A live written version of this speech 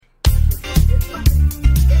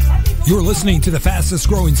You're listening to the fastest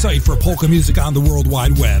growing site for polka music on the World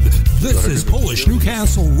Wide Web. This is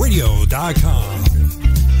PolishNewcastleRadio.com.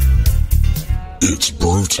 It's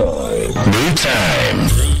brew time. Brew time.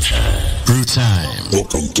 Brew time. Brew time.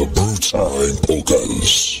 Welcome to Brew Time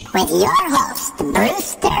Polkas. With your host,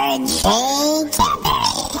 Brewster J. Cadbury.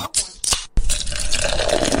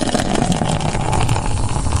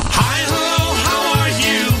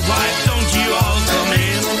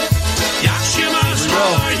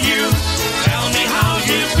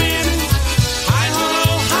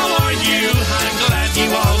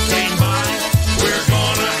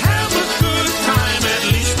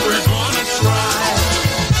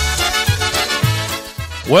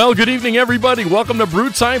 Well, good evening, everybody. Welcome to Brew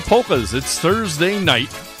Time Polkas. It's Thursday night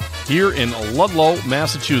here in Ludlow,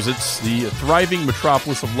 Massachusetts, the thriving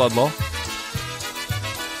metropolis of Ludlow.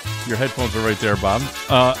 Your headphones are right there, Bob.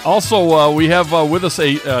 Also, we have with us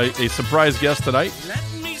a surprise guest tonight.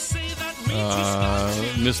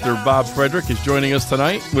 Mr. Bob Frederick is joining us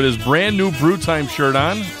tonight with his brand new Brew Time shirt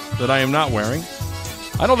on that I am not wearing.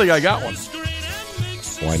 I don't think I got one.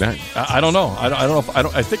 Why not? I don't know. I don't know.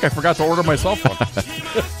 I think I forgot to order myself one.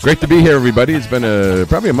 Great to be here, everybody. It's been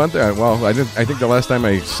probably a month. Well, I think the last time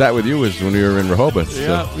I sat with you was when we were in Rehoboth.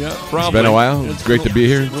 Yeah, probably. It's been a while. It's great to be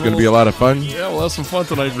here. It's going to be a lot of fun. Yeah, we'll have some fun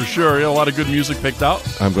tonight for sure. Yeah, a lot of good music picked out.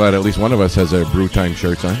 I'm glad at least one of us has a Brew Time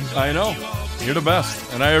shirt on. I know. You're the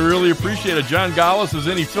best, and I really appreciate it. John Gallis is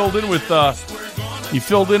in. He filled in with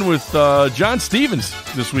John Stevens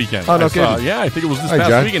this weekend. Oh, no kidding. Yeah, I think it was this Hi,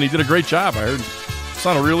 past John. weekend. He did a great job. I heard.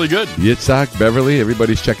 Sounded really good. Yitzhak, Beverly,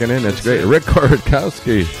 everybody's checking in. That's great. Rick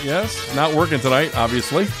Korodkowski. Yes, not working tonight,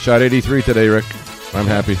 obviously. Shot 83 today, Rick. I'm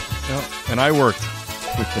happy. Yeah, and I worked.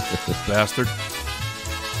 Bastard.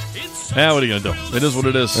 Yeah, what are you going to do? It is what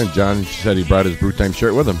it is. And John said he brought his Brew Time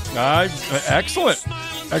shirt with him. Excellent.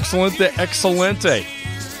 Excellente.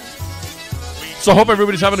 So I hope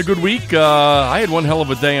everybody's having a good week. I had one hell of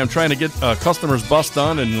a day. I'm trying to get customers' bus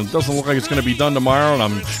done, and it doesn't look like it's going to be done tomorrow, and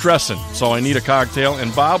I'm stressing. So I need a cocktail.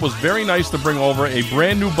 And Bob was very nice to bring over a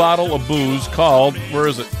brand new bottle of booze called, where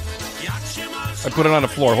is it? I put it on the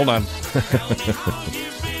floor. Hold on.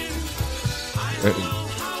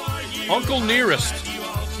 Uncle Nearest.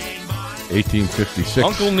 1856.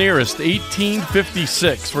 Uncle Nearest,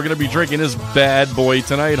 1856. We're going to be drinking this bad boy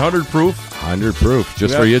tonight. 100 proof. 100 proof.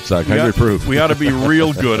 Just for Yitzhak. 100 proof. We ought to be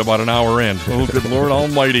real good about an hour in. Oh, good Lord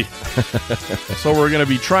almighty. So we're going to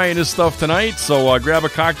be trying this stuff tonight. So grab a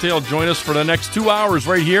cocktail. Join us for the next 2 hours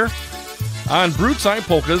right here on Brew Time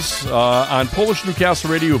Polkas on Polish Newcastle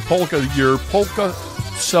Radio, your polka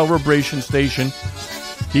celebration station.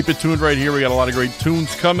 Keep it tuned right here. We got a lot of great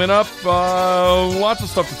tunes coming up. Lots of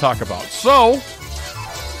stuff to talk about. So,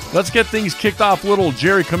 let's get things kicked off. Little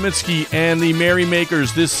Jerry Kaminsky and the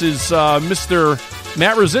Merrymakers. This is Mr.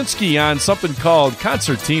 Matt Rosinski on something called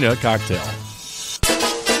Concertina Cocktail.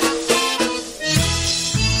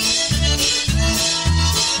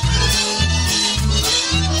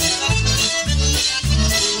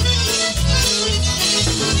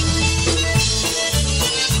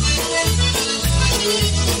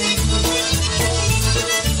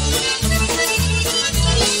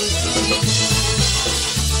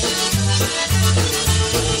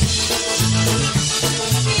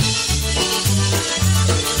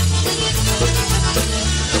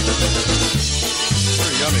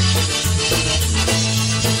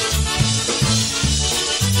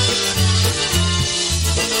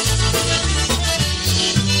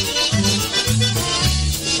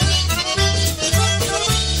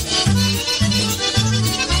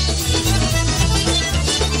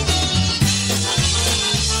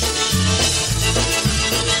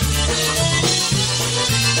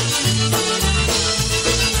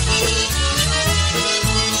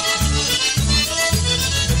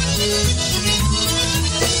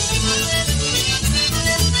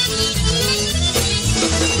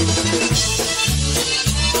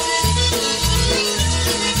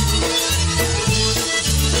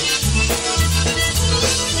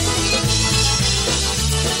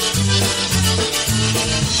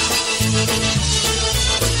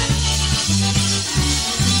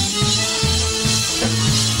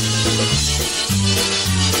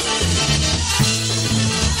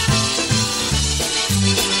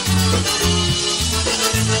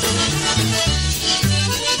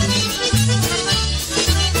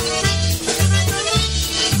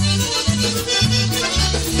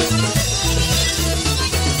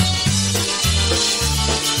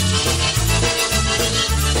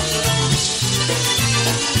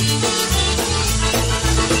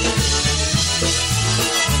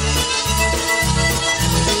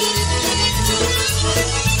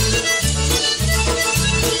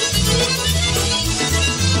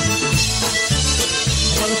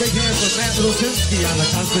 Rosinski on the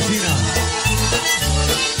concertina.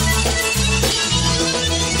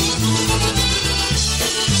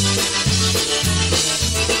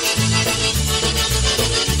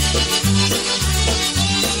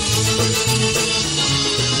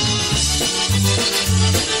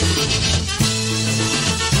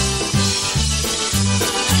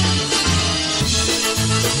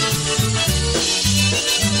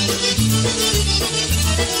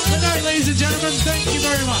 Good night, ladies and gentlemen. Thank you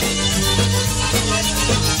very much.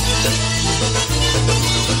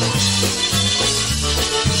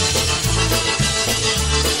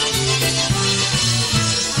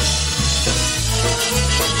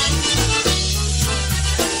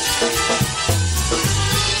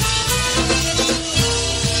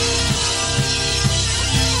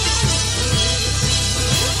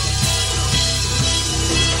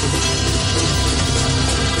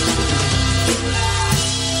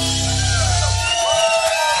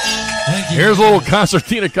 Here's a little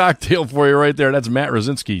concertina cocktail for you right there. That's Matt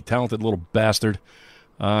Rosinski, talented little bastard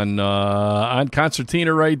on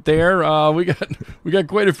concertina right there. We got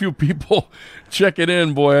quite a few people checking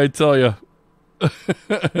in, boy. I tell you.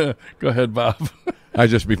 Go ahead, Bob.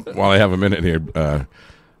 While I have a minute here,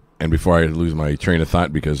 and before I lose my train of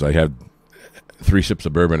thought because I had 3 sips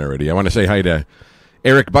of bourbon already, I want to say hi to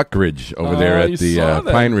Eric Buckridge over there at the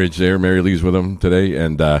Pine Ridge there. Mary Lee's with him today.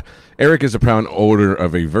 And Eric is a proud owner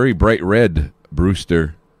of a very bright red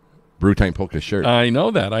Brewster Brewtime Polka shirt. I know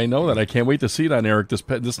that. I can't wait to see it on Eric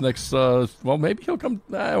this next, well, maybe he'll come.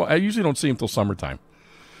 I usually don't see him till summertime.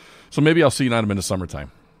 So maybe I'll see him in the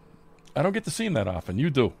summertime. I don't get to see him that often. You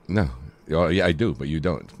do. No. Oh, yeah, I do, but you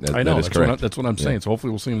don't. I know. That is correct. That's what I'm saying. So hopefully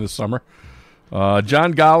we'll see him this summer.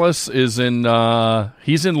 John Gallis is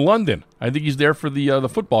he's in London. I think he's there for the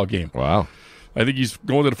football game. Wow. I think he's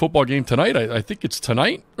going to the football game tonight. I think it's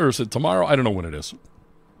tonight, or is it tomorrow? I don't know when it is.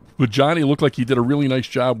 But Johnny looked like he did a really nice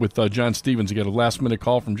job with John Stevens. He got a last-minute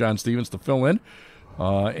call from John Stevens to fill in,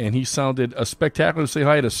 and he sounded spectacular. Say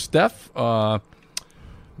hi to Steph out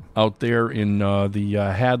there in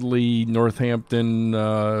the Hadley,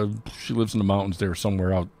 Northampton. She lives in the mountains there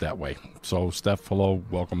somewhere out that way. So, Steph, hello,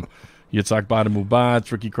 welcome. Yitzhak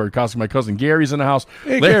Badamubat, Ricky Korkowski, my cousin Gary's in the house.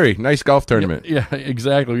 Hey, Gary, nice golf tournament. Yeah,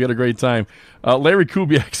 exactly. We had a great time. Larry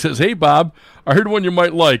Kubiak says, hey, Bob, I heard one you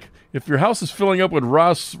might like. If your house is filling up with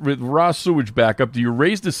raw sewage backup, do you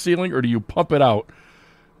raise the ceiling or do you pump it out?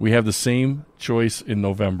 We have the same choice in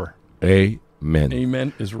November. Amen.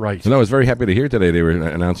 Amen is right. And I was very happy to hear today they were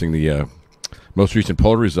announcing the most recent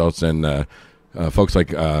poll results, and folks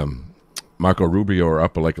like Marco Rubio are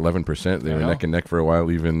up like 11%. They were neck and neck for a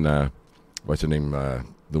while. Even what's her name?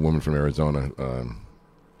 The woman from Arizona,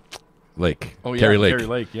 Lake. Oh, yeah, Carrie Lake. Carrie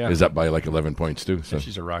Lake, yeah. Is up by like 11 points, too. So. Yeah,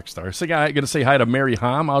 she's a rock star. So I'm going to say hi to Mary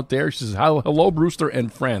Hom out there. She says, hello, Brewster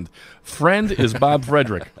and friend. Friend is Bob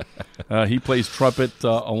Frederick. He plays trumpet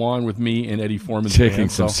along with me and Eddie Foreman's Taking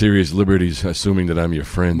band, some serious liberties, assuming that I'm your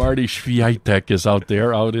friend. Marty Schweitek is out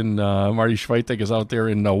there. Marty Schweitek is out there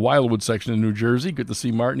in Wildwood section in New Jersey. Good to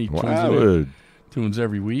see Martin. He tunes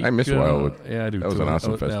every week. I miss Wildwood. Yeah, I do. That was an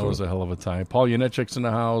awesome festival. That was a hell of a time. Paul Yanechek's in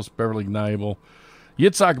the house. Beverly Gneibel.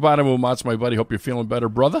 Yitzhak Badamumat's my buddy. Hope you're feeling better,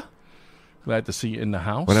 brother. Glad to see you in the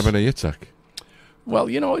house. What happened to Yitzhak? Well,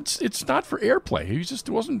 it's not for airplay. He just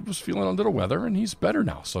was feeling under the weather, and he's better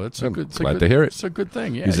now. So it's glad to hear it. It's a good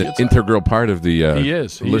thing. Yeah, he's an integral part of the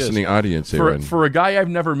listening audience here. For a guy I've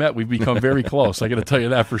never met, we've become very close. I got to tell you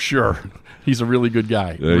that for sure. He's a really good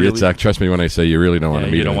guy. Yitzhak, trust me when I say you really don't want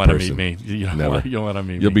to meet him in person. You don't want to meet me. You don't want to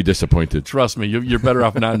meet me. You'll be disappointed. Trust me. You're better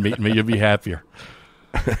off not meeting me. You'll be happier.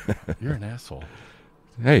 You're an asshole.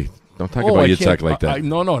 Hey, don't talk about Yitzhak like that.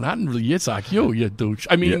 No, not really Yitzhak. You douche.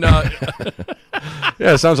 I mean,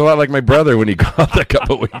 yeah, it sounds a lot like my brother when he called a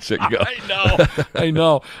couple weeks ago. I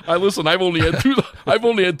know. Listen. I've only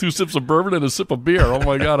had 2 sips of bourbon and a sip of beer. Oh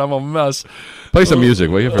my God, I'm a mess. Play some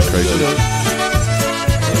music, will you? For Christ's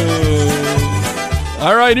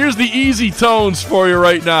All right, here's the easy tones for you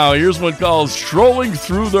right now. Here's one called "Strolling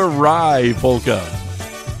Through the Rye" polka.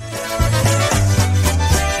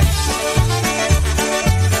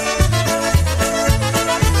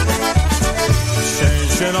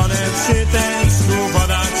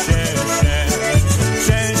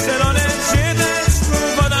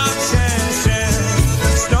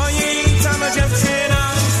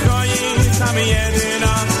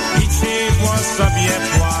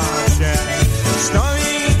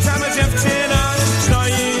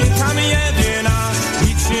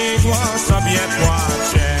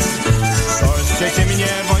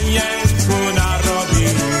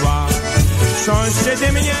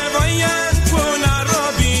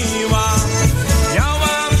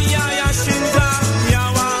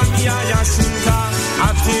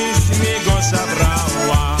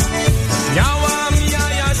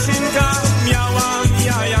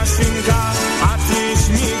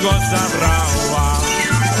 go zabrała.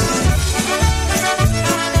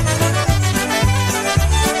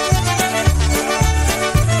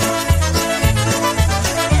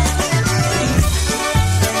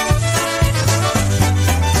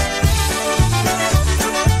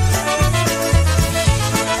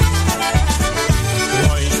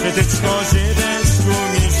 Oj, świeteczko, zieleczku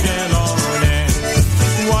mi zielone.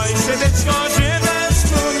 Oj, świeteczko,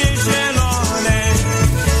 zieleczku mi zielone.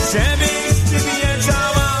 Żebyś ty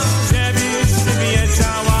wiedziała,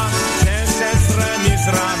 że sestre mi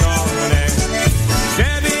zranone.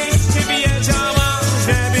 Żebyś ty wiedziała,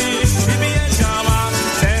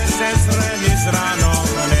 że sestre mi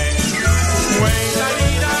zranone. Oj, da, di,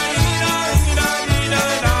 da, di, da, di, da, di, da,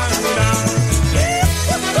 da, di, da.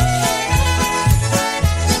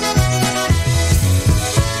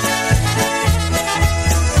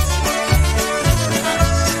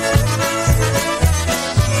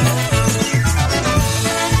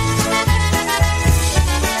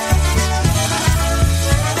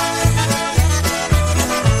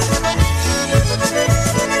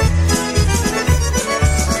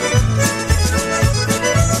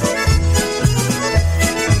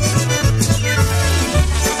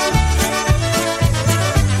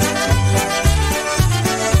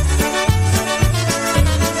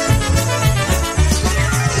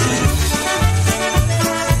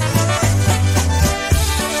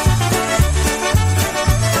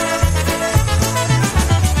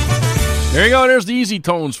 There you go. There's the easy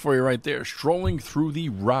tones for you right there. Strolling through the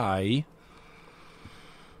rye.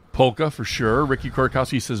 Polka for sure. Ricky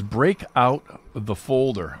Korkowski says, break out the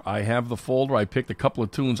folder. I have the folder. I picked a couple of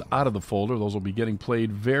tunes out of the folder. Those will be getting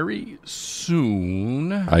played very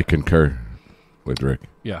soon. I concur with Rick.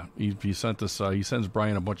 Yeah, he sent us. He sends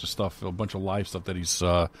Brian a bunch of stuff, a bunch of live stuff that he's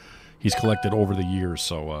collected over the years.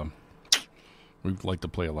 So we'd like to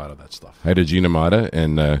play a lot of that stuff. Hi to Gina Mata,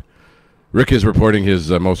 and Rick is reporting his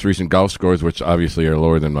most recent golf scores, which obviously are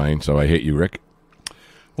lower than mine, so I hate you, Rick.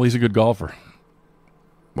 Well, he's a good golfer.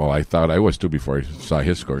 Well, I thought I was, too, before I saw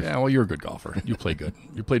his scores. Yeah, well, you're a good golfer. You play good.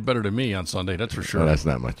 You played better than me on Sunday, that's for sure. Well, that's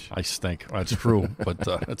not much. I stink. That's true, but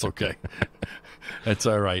that's okay. That's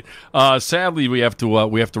all right. Sadly, we have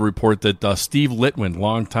to report that Steve Litwin,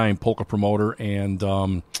 longtime polka promoter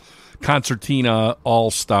and concertina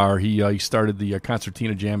all-star. He started the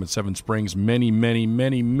concertina jam at Seven Springs many moons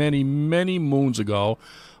ago,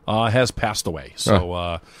 has passed away.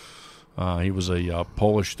 So he was a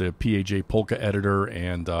Polish PAJ polka editor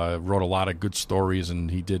and wrote a lot of good stories, and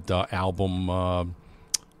he did album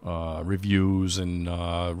reviews and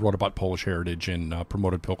wrote about Polish heritage and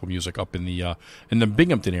promoted polka music up in the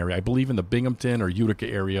Binghamton area. I believe in the Binghamton or Utica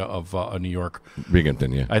area of New York.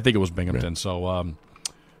 Binghamton, yeah. I think it was Binghamton. Right.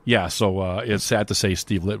 So it's sad to say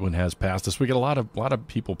Steve Litwin has passed us. We get a lot of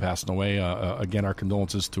people passing away. Again, our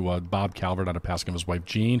condolences to Bob Calvert on the passing of his wife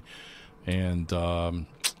Jean. And what are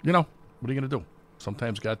you going to do?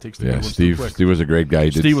 Sometimes God takes the good ones too quick. Steve was a great guy.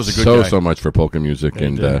 He Steve did was a good guy. so much for polka music,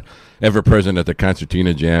 and ever present at the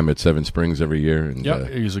concertina jam at Seven Springs every year. And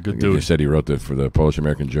he's a good dude. He said he wrote for the Polish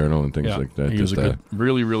American Journal and things like that. He was a good,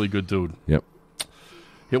 really, really good dude. Yep.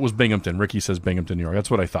 It was Binghamton. Ricky says Binghamton, New York. That's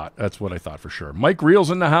what I thought for sure. Mike Reel's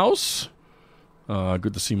in the house.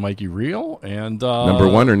 Good to see Mikey Reel. And number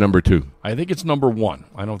one or number two? I think it's number one.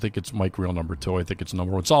 I don't think it's Mike Reel number two. I think it's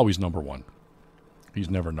number one. It's always number one. He's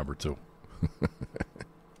never number two.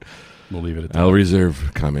 We'll leave it at that. I'll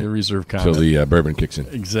reserve comment. Until the bourbon kicks in.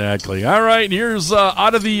 Exactly. All right. Here's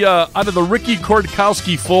out of the Ricky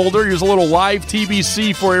Korkowski folder. Here's a little live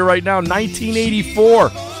TBC for you right now.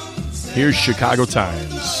 1984. Here's Chicago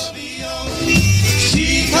Times.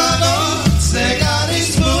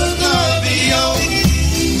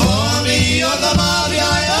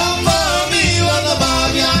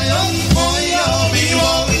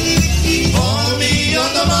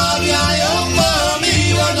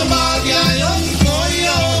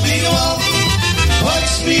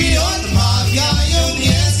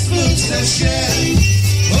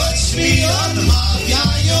 Choć mi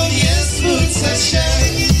odmawiają, nie zwrócę się.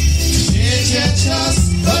 Przyjdzie czas,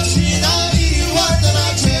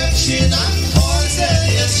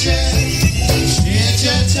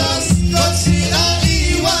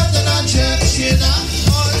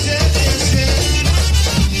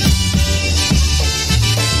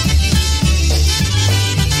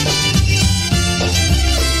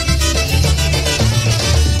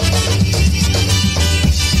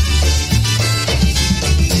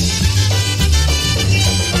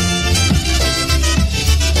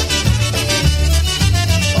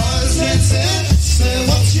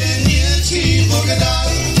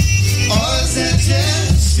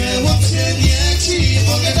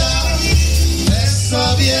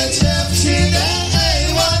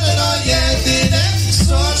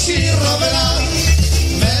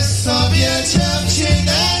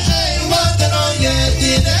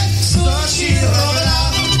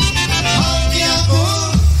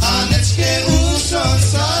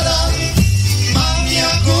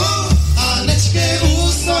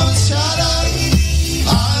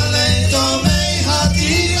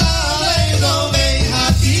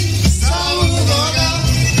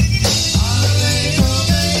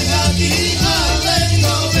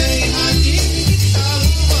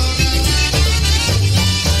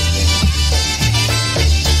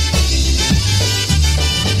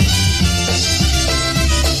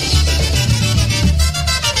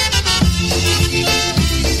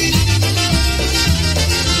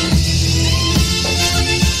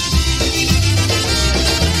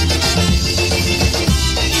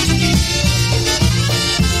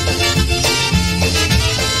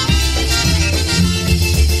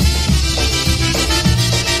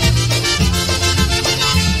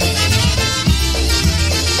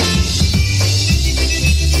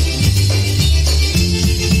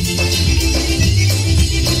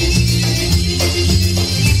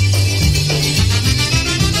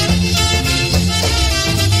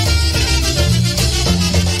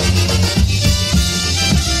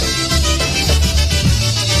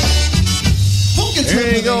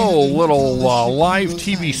 little live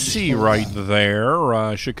TBC right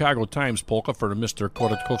there. Chicago Times polka for Mr.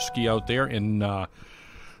 Koratkowski out there in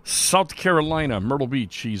South Carolina, Myrtle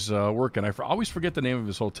Beach. He's working. I always forget the name of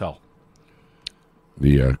his hotel.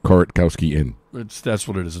 The Koratkowski Inn. That's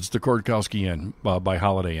what it is. It's the Koratkowski Inn by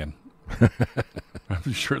Holiday Inn.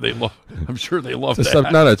 I'm sure they love that.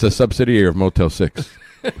 No, it's a subsidiary of Motel 6.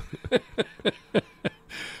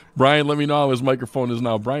 Brian, let me know how his microphone is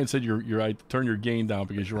now. Brian said I turn your gain down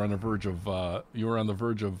because you were on the verge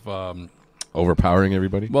of overpowering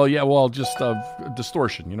everybody. Well, yeah, just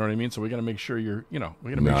distortion. You know what I mean. So we got to make sure you're. We got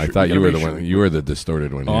to make sure. I thought you were the one. You were the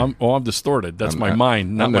distorted one. I'm distorted. That's my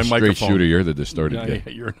mind, not I'm my the straight microphone. Shooter. You're the distorted guy.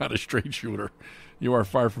 Yeah, you're not a straight shooter. You are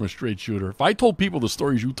far from a straight shooter. If I told people the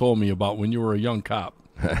stories you told me about when you were a young cop.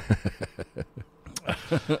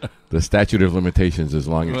 The statute of limitations is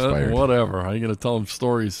long expired. Whatever. How are you going to tell them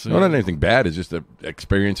stories? Not anything bad. It's just the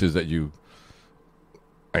experiences that you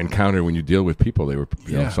encounter when you deal with people. They were,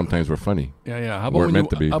 sometimes were funny. Yeah. How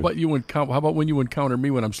about when you encounter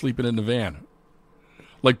me when I'm sleeping in the van?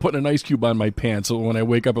 Like putting an ice cube on my pants, so when I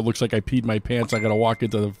wake up, it looks like I peed my pants. I got to walk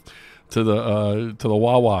into the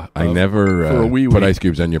Wawa. I never put ice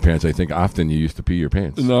cubes on your pants. I think often you used to pee your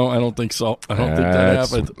pants. No, I don't think so. I don't think that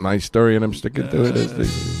happened. My story, and I'm sticking to it.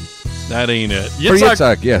 That ain't it.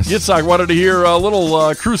 Yitzhak, yes. Yitzhak wanted to hear a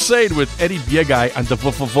little Crusade with Eddie Biegai on the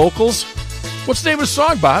vocals. What's the name of the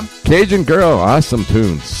song, Bob? Cajun Girl. Awesome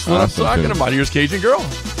tunes. That's what I'm talking about. Here's Cajun Girl.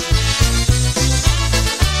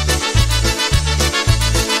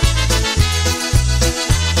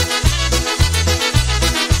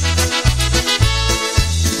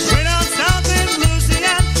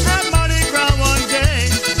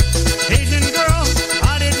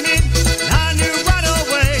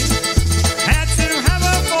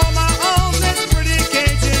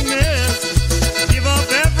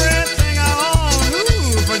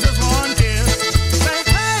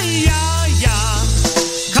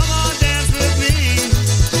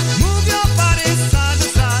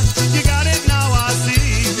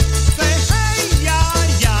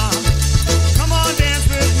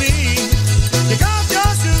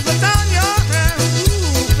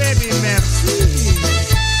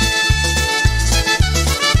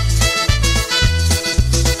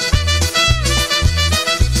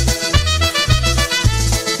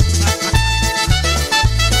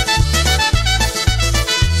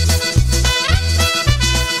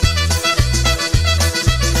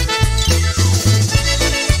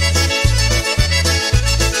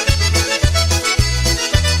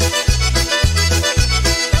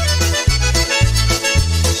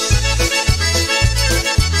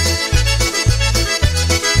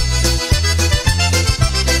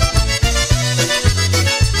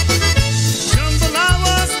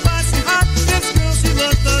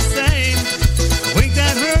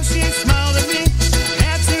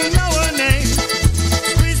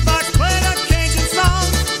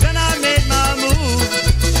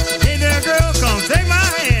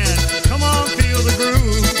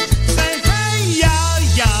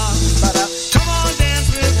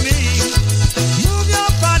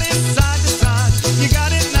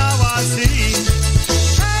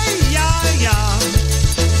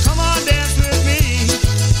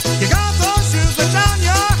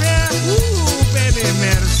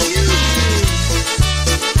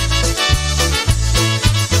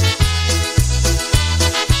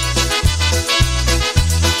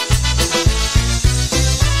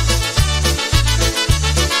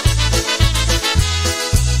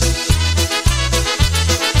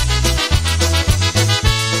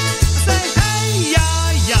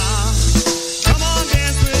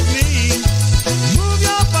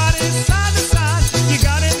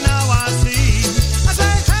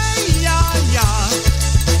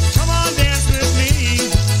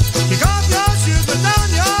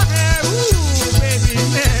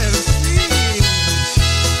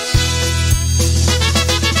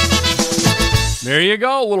 There you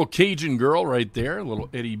go, a little Cajun Girl right there, a little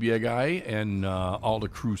Eddie Biegai and all the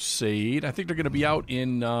Crusade. I think they're going to be out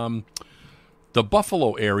in the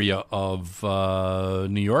Buffalo area of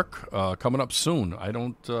New York coming up soon.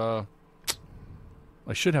 I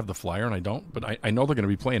should have the flyer, and I don't, but I know they're going to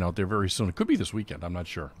be playing out there very soon. It could be this weekend. I'm not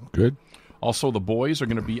sure. Good. Also, the boys are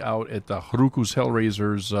going to be out at the Haruku's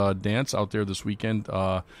Hellraisers dance out there this weekend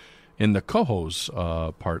in the Cohoes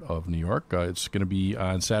part of New York. It's going to be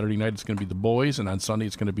on Saturday night. It's going to be the boys, and on Sunday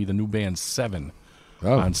it's going to be the new band 7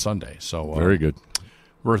 on Sunday. So very good.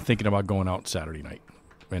 We're thinking about going out Saturday night.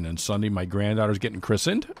 And then Sunday, my granddaughter's getting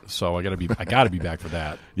christened, so I got to be back for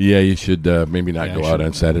that. Yeah, you should maybe not go out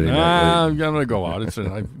on Saturday night. I'm going to go out.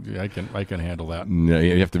 I can handle that. No,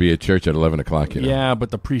 you have to be at church at 11 o'clock. Yeah,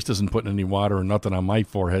 but the priest isn't putting any water or nothing on my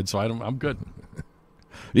forehead, so I'm good.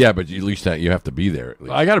 Yeah, but at least you have to be there. At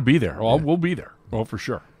least. I got to be there. Well, we'll be there. Well, for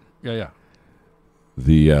sure. Yeah.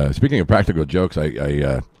 The speaking of practical jokes,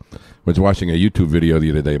 I was watching a YouTube video the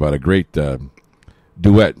other day about a great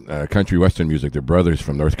duet country western music. They're brothers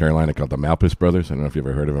from North Carolina called the Malpas Brothers. I don't know if you've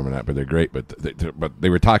ever heard of them or not, but they're great. But they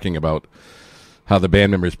were talking about how the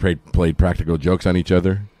band members played practical jokes on each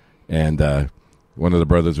other, and one of the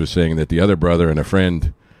brothers was saying that the other brother and a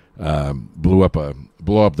friend blew up a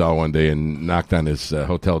blow-up doll one day and knocked on his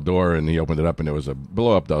hotel door, and he opened it up, and there was a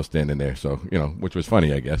blow-up doll standing there. So which was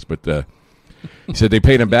funny, I guess. But he said they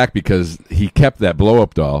paid him back because he kept that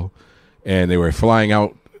blow-up doll, and they were flying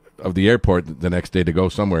out of the airport the next day to go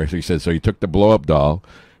somewhere. So he said, so he took the blow-up doll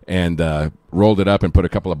and rolled it up and put a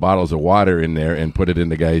couple of bottles of water in there and put it in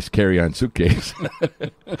the guy's carry-on suitcase.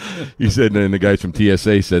 He said, and the guys from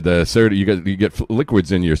TSA said, sir, you get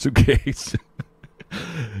liquids in your suitcase.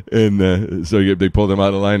 And so they pulled him out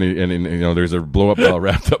of the line, and there's a blow-up doll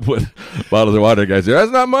wrapped up with bottles of water. The guy said,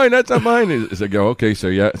 that's not mine. He said, "Go, okay, so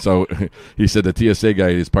yeah." So he said the TSA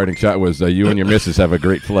guy, his parting shot was, you and your missus have a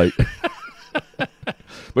great flight.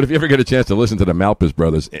 But if you ever get a chance to listen to the Malpas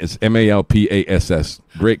Brothers, it's Malpass,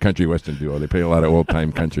 great country western duo. They play a lot of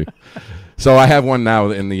old-time country. So I have one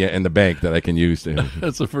now in the bank that I can use.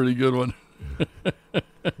 That's a pretty good one.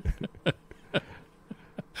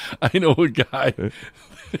 I know a guy.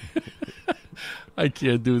 I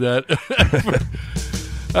can't do that.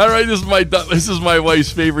 All right, this is my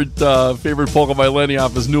wife's favorite polka by Lenny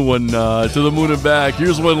off his new one, To the Moon and Back.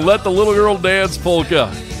 Here's one, Let the Little Girl Dance polka.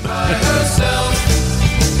 By herself,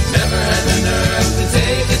 never had the nerve to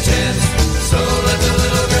take a chance. So let the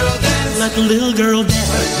little girl dance. Let the little girl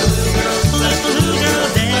dance. Let the little girl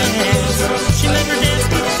dance. She never danced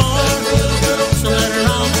before, so let her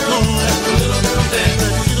on the floor. Let the little girl dance.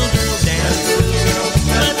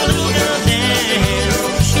 Let the little girl dance.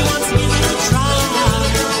 She wants to give it a try.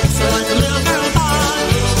 So let the little girl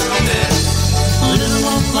dance. Little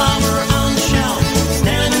wallflower on the shelf,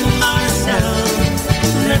 standing by herself.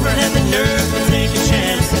 Never had the nerve to take a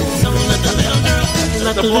chance. So let the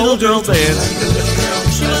little girl dance.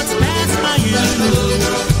 She wants to pass by you,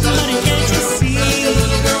 but can't you see?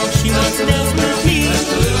 She wants to dance with me.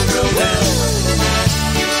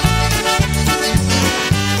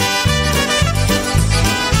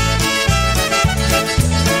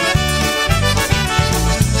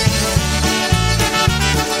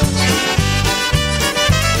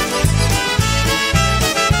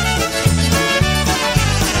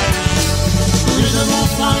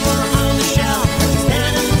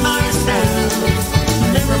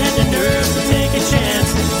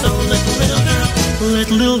 Let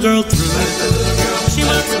the little girl through. She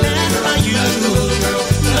wants to dance by you,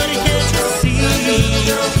 but can't you see?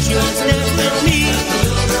 She wants to dance with me.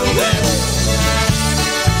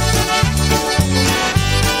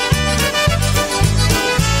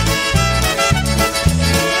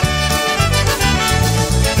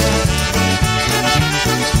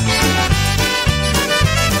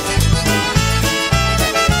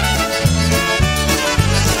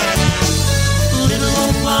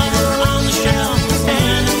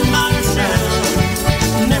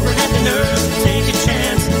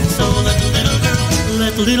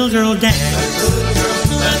 Little girl dance.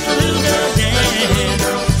 Let the little girl dance.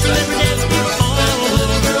 She never danced before,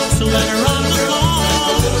 so let her on the floor.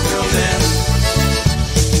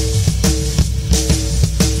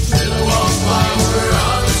 Little wallflower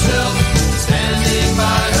on the shelf, standing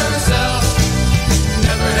by herself.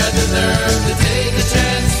 Never had the nerve to take a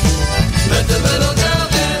chance. Let the little girl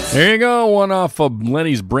dance. There you go, one off of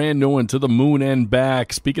Lenny's brand new one, To the Moon and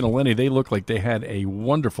Back. Speaking of Lenny, they look like they had a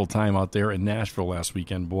wonderful time out there in Nashville last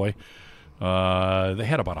weekend, boy. They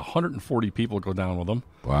had about 140 people go down with them.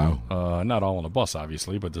 Wow. Not all on a bus,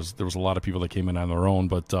 obviously, but there was a lot of people that came in on their own.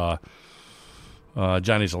 But Johnny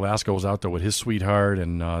Zalasko was out there with his sweetheart,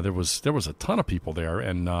 and there was a ton of people there.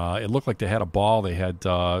 And it looked like they had a ball. They had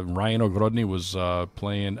Ryan Ogrodny was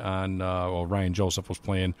playing on, Ryan Joseph was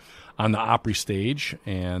playing on the Opry stage,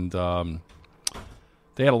 and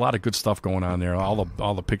they had a lot of good stuff going on there. All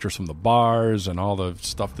the pictures from the bars and all the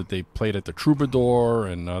stuff that they played at the Troubadour,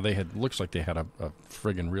 and looks like they had a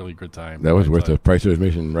friggin' really good time. That was worth the price of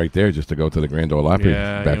admission right there, just to go to the Grand Ole Opry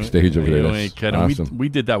backstage over there. That's awesome. We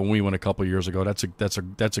did that when we went a couple years ago. That's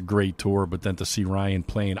a great tour. But then to see Ryan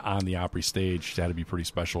playing on the Opry stage, that had to be pretty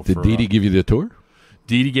special. Did Dee Dee give you the tour?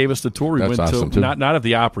 Dee Dee gave us the tour. We That's went awesome to not at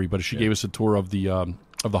the Opry, but she gave us a tour of the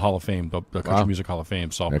of the Hall of Fame, the Country Music Hall of Fame.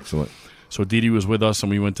 So excellent. So Dee Dee was with us, and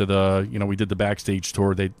we went to we did the backstage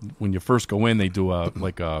tour. When you first go in, they do a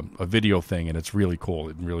video thing, and it's really cool.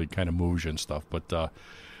 It really kind of moves you and stuff. But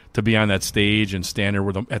to be on that stage and stand there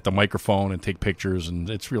with them at the microphone and take pictures, and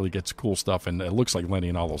it's cool stuff. And it looks like Lenny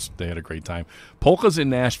and all those, they had a great time. Polkas in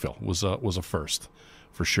Nashville was a first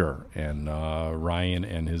for sure. And Ryan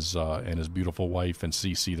and his beautiful wife and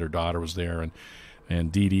Cece, their daughter, was there,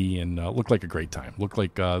 and Dee Dee, and looked like a great time. Looked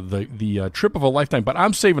like the trip of a lifetime. But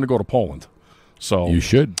I'm saving to go to Poland. So you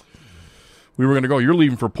should. We were going to go. You're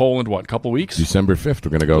leaving for Poland, what, a couple weeks? December 5th.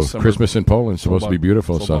 We're going to go. Christmas in Poland. Supposed to be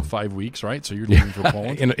beautiful. So about 5 weeks, right? So you're leaving for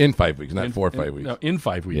Poland? in 5 weeks, not 4 or 5 weeks. No, in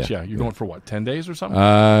 5 weeks, yeah. You're going for what, 10 days or something?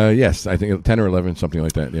 Yes, I think 10 or 11, something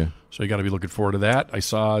like that, yeah. So you got to be looking forward to that. I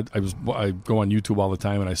go on YouTube all the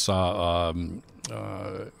time, and I saw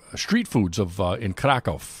street foods in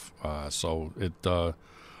Krakow. So it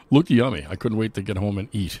looked yummy. I couldn't wait to get home and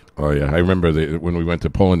eat. Oh, yeah. I remember when we went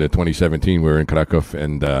to Poland in 2017, we were in Krakow,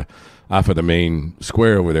 and off of the main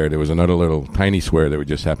square over there was another little tiny square that we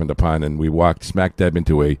just happened upon, and we walked smack dab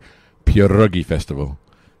into a pierogi festival.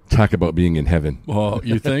 Talk about being in heaven. Well,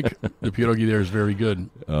 you think? The pierogi there is very good.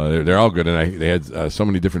 They're all good, and they had so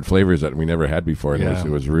many different flavors that we never had before, and it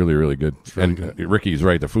was really, really good. And good. Ricky's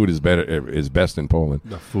right. The food is best in Poland.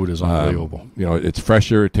 The food is unbelievable. It's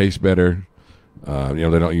fresher. It tastes better. They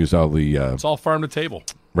don't use all the... it's all farm to table.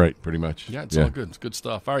 Right, pretty much. Yeah, it's all good. It's good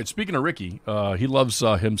stuff. All right, speaking of Ricky, he loves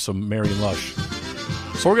him some Marion Lush.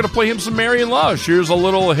 So we're going to play him some Marion Lush. Here's a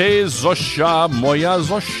little Hey Zosia, Moja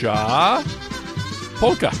Zosia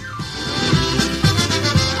polka. Hey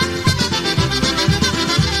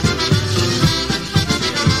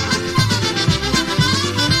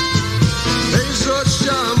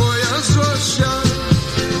Zosia, moja Zosia,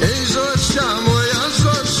 hey Zosia, moja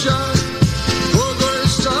Zosia.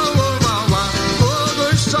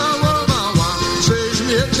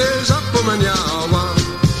 Zapomniała,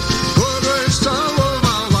 kogoś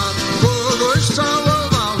całowała, kogoś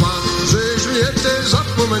całowała, żeś mnie ty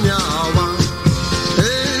zapomniała.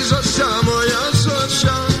 Hej Zosia, moja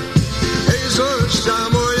Zosia, hej Zosia,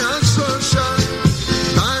 moja Zosia,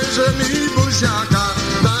 dajże mi buziaka,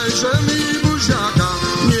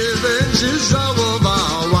 nie będziesz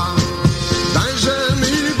żałowała. Dajże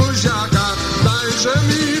mi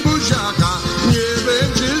buziaka, nie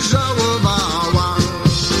będziesz żałowała.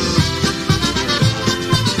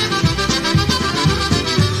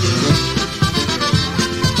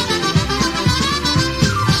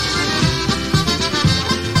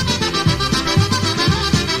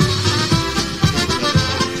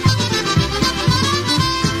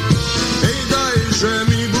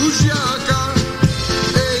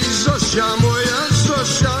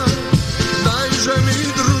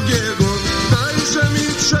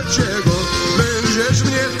 Trzeciego, będziesz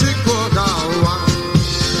mnie ty kochała.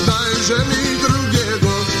 Dajże mi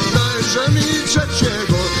drugiego, dajże mi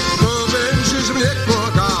trzeciego, to będziesz mnie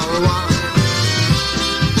kochała.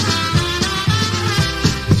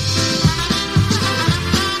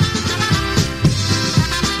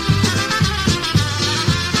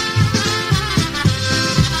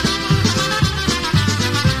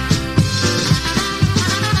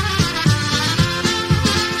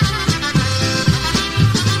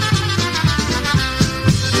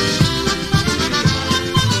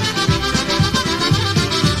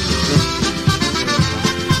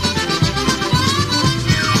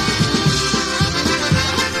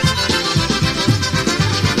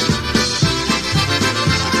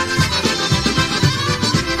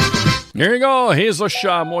 Here you go. Hey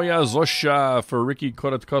Zosia, Moja Zosia for Ricky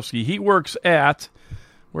Koratkowski. He works at...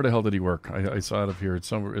 Where the hell did he work? I saw it up here. It's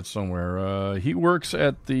somewhere. He works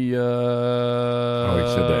at the... he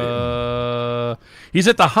said that. He's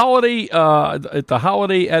at the Holiday at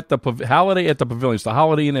the Pavilion. It's the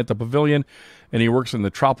Holiday Inn at the Pavilion, and he works in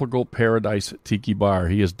the Tropical Paradise Tiki Bar.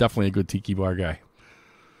 He is definitely a good tiki bar guy.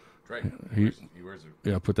 Right. He wears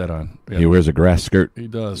put that on. Yeah. He wears a grass skirt. He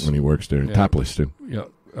does. When he works there. Yeah. Topless, too. Yeah,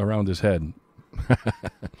 around his head.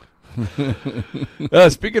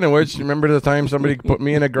 Speaking of which, remember the time somebody put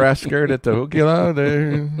me in a grass skirt at the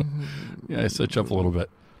Hukila? Yeah, I set you up a little bit.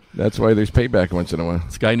 That's why there's payback once in a while.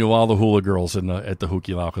 This guy knew all the hula girls at the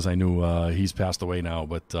Hukila because I knew he's passed away now,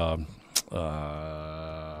 but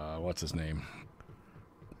what's his name?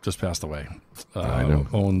 Just passed away. I know.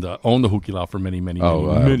 Owned the Hukila for many I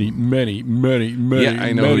know many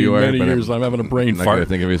you are, years. I'm having a brain fart.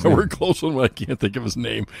 Think of his name. We're close one, but I can't think of his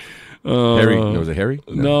name. Harry? Was it Harry?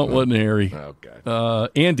 No, it wasn't Harry. Oh, God.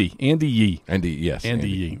 Andy Yee. Andy, yes. Andy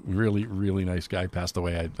Yee. Really, really nice guy. Passed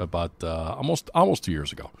away about almost 2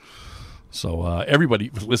 years ago. So everybody,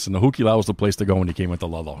 listen, the Hukila was the place to go when you came into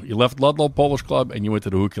Ludlow. You left Ludlow Polish Club and you went to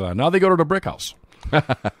the Hukila. Now they go to the Brick House.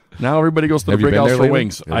 Now everybody goes to the Brick House for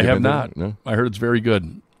wings. I have not. No? I heard it's very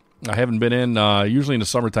good. I haven't been in. Usually in the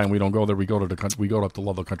summertime we don't go there. We go to up to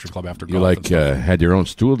Ludlow Country Club after golf. You had your own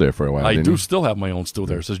stool there for a while. I didn't do you? still have my own stool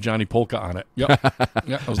there. It says Johnny Polka on it. Yep.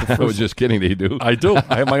 Yeah, I was the first. I was just kidding. That you do? I do.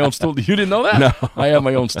 I have my own stool. You didn't know that? No. I have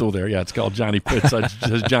my own stool there. Yeah, it's called Johnny. It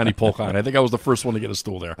says Johnny Polka on it. I think I was the first one to get a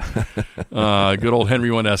stool there. Good old Henry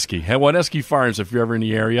Waneski. Waneski Farms. If you're ever in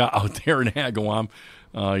the area out there in Agawam.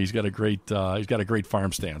 He's got a great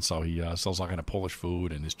farm stand, so he sells all kind of Polish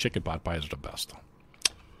food, and his chicken pot pies are the best.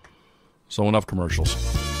 So enough commercials.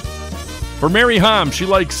 For Mary Hom, she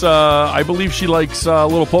likes, I believe she likes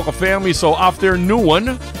Little Polka Family, so off their new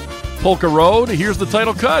one, Polka Road. Here's the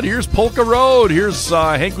title cut. Here's Polka Road. Here's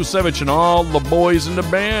Hank Kusevich and all the boys in the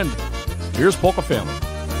band. Here's Polka Family.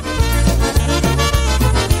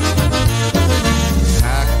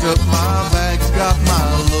 Packed up my bags, got my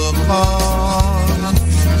look on,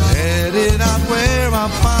 headed out where I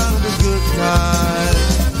find a good time.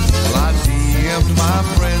 Well, I DM'd my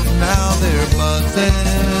friends, now they're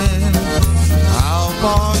buzzing. How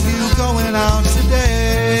far you going out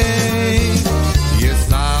today?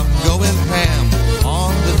 Yes, I'm going ham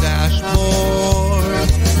on the dashboard,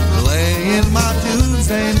 playing my tunes,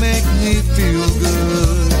 they make me feel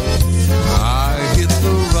good. I hit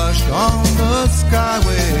the rush on the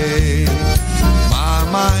skyway, my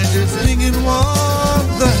mind is singing what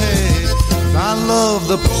the heck. I love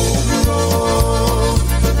the polka road,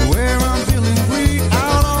 where I'm feeling free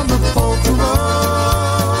out on the polka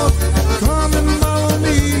road. Come and follow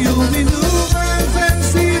me, you'll be new friends and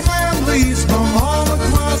see families from all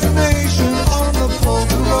across the nation on the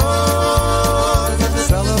polka road.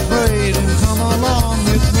 Celebrate and come along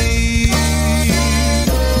with me.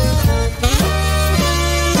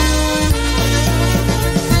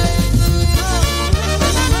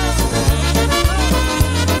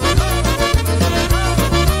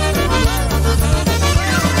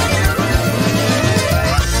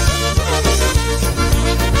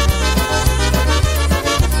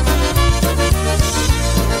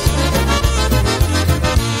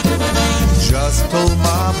 Just told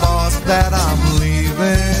my boss that I'm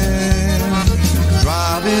leaving,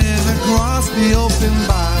 driving across the open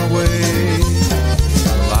byway.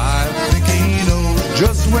 I think he knows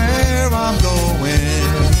just where I'm going,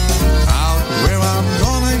 out where I'm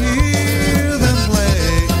gonna hear them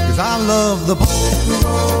play. 'Cause I love the polka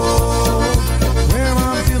road, where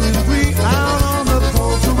I'm feeling free out on the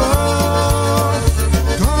polka road.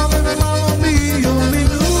 Come and follow me, you'll meet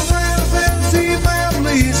new friends and see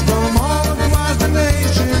families from all across the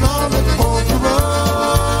nation on the polka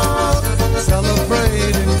road.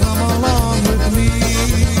 Celebrate and come along with me.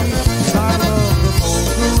 I love the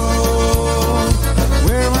polka road,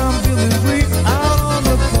 where I'm feeling free out on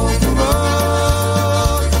the polka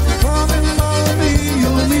road. Come and follow me,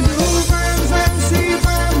 you'll meet new friends and see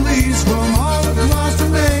families from all across the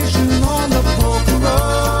nation on the polka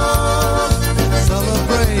road.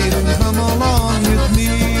 Celebrate and come along with me.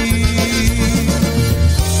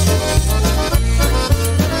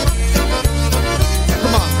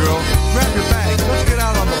 Come on, girl, grab your bag, let's get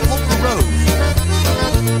out on the polka road.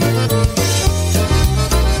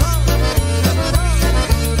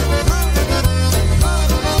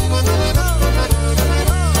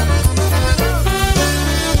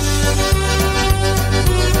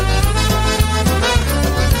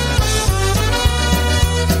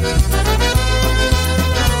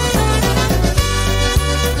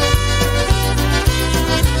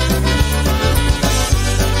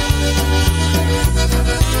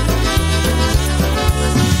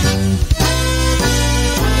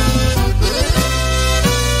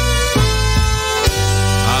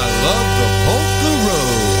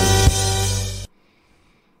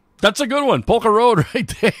 That's a good one. Polka Road right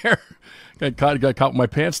there. Got caught with my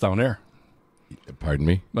pants down there. Pardon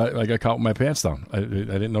me? I got caught with my pants down. I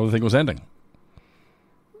didn't know the thing was ending.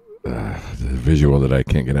 The visual that I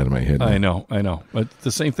can't get out of my head. I know. But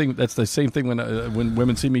the same thing. That's the same thing when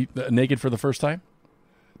women see me naked for the first time.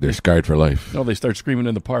 They're scarred for life. No, they start screaming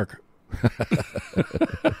in the park.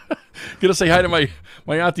 Gonna say hi to my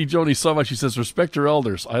auntie Joni so much. She says, "Respect your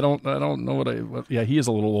elders." I don't know yeah, he is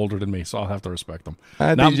a little older than me, so I'll have to respect him.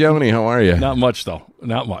 Auntie Joni, how are you? Not much though.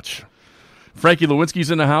 Not much. Frankie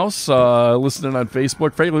Lewinsky's in the house, listening on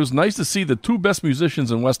Facebook. Frankie, it was nice to see the two best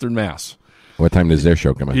musicians in Western Mass. What time does their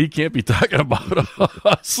show come on? He can't be talking about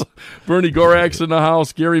us. Bernie Gorak's in the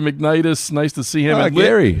house. Gary McNitus, nice to see him. Oh,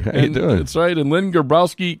 Gary, how you doing? That's right. And Lynn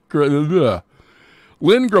Grabowski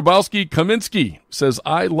Kaminsky says,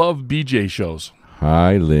 "I love BJ shows."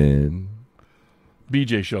 Hi, Lynn.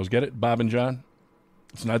 BJ shows. Get it? Bob and John?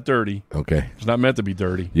 It's not dirty. Okay. It's not meant to be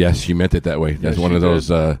dirty. Yes, she meant it that way. That's one of those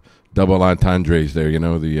double entendres there, just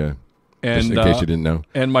in case you didn't know.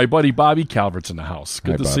 And my buddy Bobby Calvert's in the house.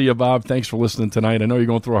 Good to see you, Bob. Thanks for listening tonight. I know you're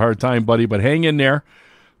going through a hard time, buddy, but hang in there.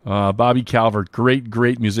 Bobby Calvert,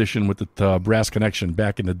 great musician with the Brass Connection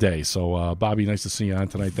back in the day. So, Bobby, nice to see you on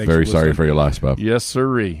tonight. Thanks Very for sorry for your loss, Bob. Yes,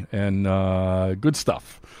 sirree. And good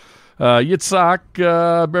stuff. Yitzhak,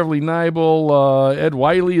 Beverly Nibel, Ed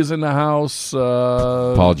Wiley is in the house.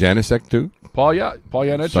 Paul Janicek, too? Paul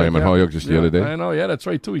Janicek. Simon Holyoke just the other day. I know, yeah, that's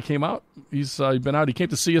right, too. He came out. He's been out. He came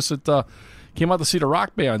to see us came out to see the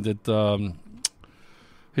rock band at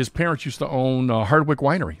his parents used to own Hardwick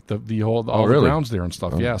Winery, all the grounds there and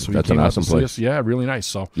stuff. Yeah, so that's he came an out awesome to see place. us. Yeah, really nice.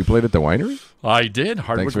 So you played at the winery? I did.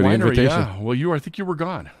 Hardwick Thanks for the Winery. invitation. Yeah. Well, I think you were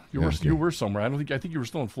gone. You were somewhere. I think you were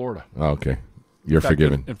still in Florida. Oh, okay. You're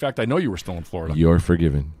forgiven. In fact, I know you were still in Florida. You're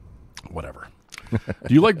forgiven. Whatever.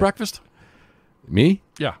 Do you like breakfast? Me?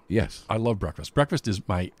 Yeah. Yes. I love breakfast. Breakfast is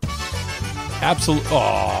my absolute.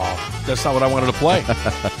 Oh, that's not what I wanted to play.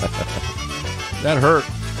 That hurt.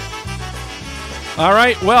 All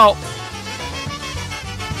right. Well,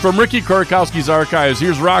 from Ricky Korkowski's archives,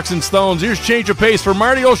 here's Rocks and Stones. Here's Change of Pace for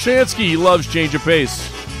Marty Olshansky. He loves Change of Pace.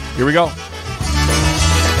 Here we go.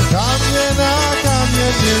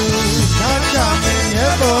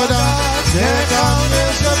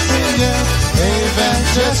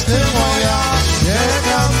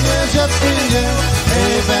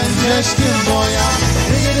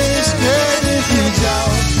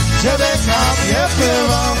 Żeby kapie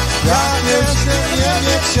pływał, jak jeszcze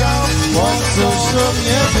nie chciał, bądź cóż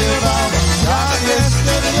nie bywał, jak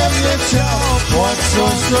jeszcze nie chciał, bądź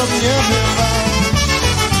cóż nie bywał.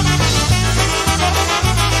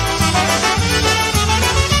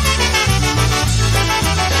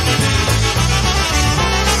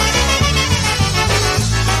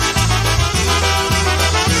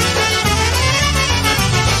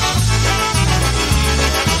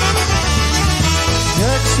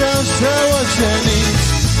 Nie chcę się ożenić,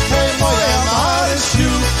 hej moja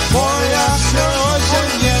Marysiu, bo jak się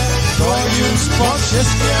ożenię, to już po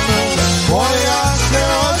wszystkiemu. Bo jak się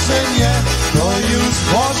ożenię, to już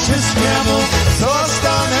po wszystkiemu.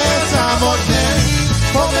 Zostanę samotnie,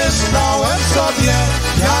 pomyślałem sobie,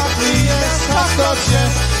 jak mi jest tak dobrze,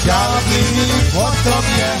 jak mi po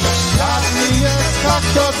tobie, jak mi jest tak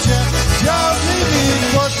dobrze, jak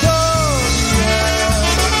mi po tobie.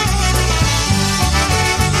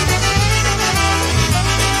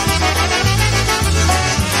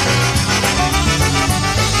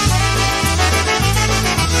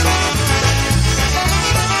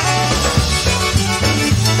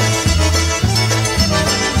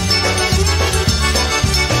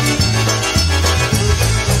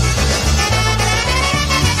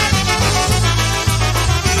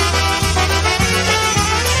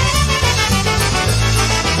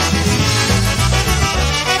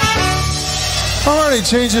 Alrighty,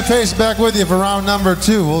 Change of Pace back with you for round number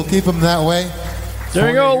 2. We'll keep them that way. There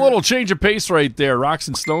you go, a little change of pace right there. Rocks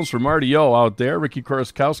and Stones for Marty O out there. Ricky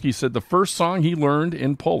Korkowski said the first song he learned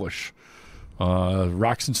in Polish,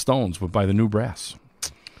 Rocks and Stones, by the New Brass.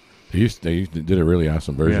 They did a really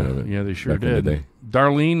awesome version of it. Yeah, they sure back in did. the day.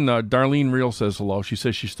 Darlene Real says hello. She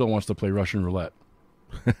says she still wants to play Russian roulette.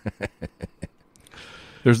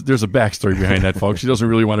 There's a backstory behind that, folks. She doesn't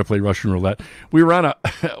really want to play Russian roulette. We were on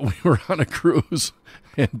a cruise,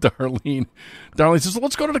 and Darlene says,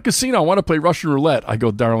 "Let's go to the casino. I want to play Russian roulette." I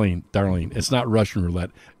go, Darlene, it's not Russian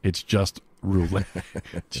roulette. It's just roulette.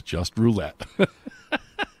 It's just roulette.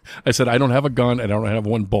 I said, I don't have a gun and I don't have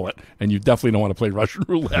one bullet, and you definitely don't want to play Russian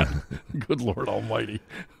roulette. Good Lord Almighty.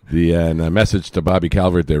 The message to Bobby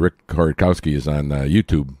Calvert there, Rick Korkowski, is on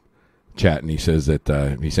YouTube chat, and he says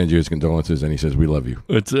that he sends you his condolences, and he says, we love you.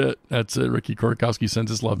 That's it. Ricky Korkowski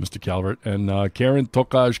sends his love, Mr. Calvert. And Karen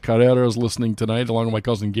Tokaj Carrera is listening tonight, along with my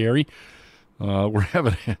cousin Gary. We're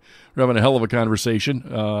having a hell of a conversation,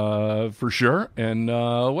 for sure. And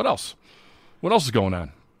what else? What else is going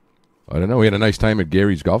on? I don't know. We had a nice time at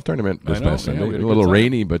Gary's golf tournament this past Sunday. A little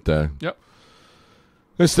rainy, but yep.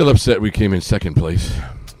 I'm still upset we came in second place.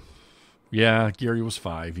 Yeah, Gary was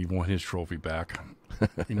 5. He won his trophy back.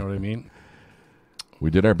 You know what I mean? We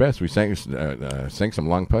did our best. We sang some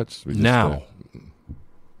long putts. We just, now.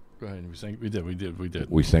 Go ahead. We did.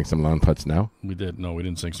 We sang some long putts now? We did. No, we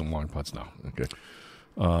didn't sing some long putts now. Okay.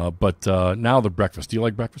 But now the breakfast. Do you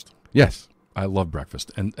like breakfast? Yes. I love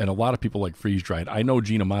breakfast. And a lot of people like freeze-dried. I know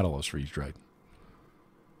Gina Mata loves freeze-dried.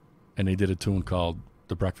 And they did a tune called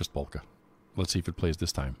The Breakfast Polka. Let's see if it plays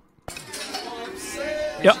this time.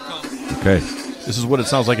 Yep. Okay. This is what it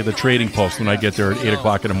sounds like at the trading post when I get there at 8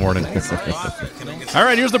 o'clock in the morning. All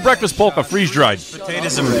right, here's the breakfast polka, freeze-dried.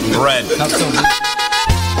 Potatoes and bread.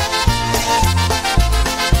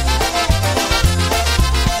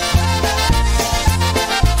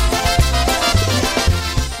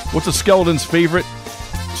 What's a skeleton's favorite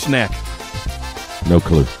snack? No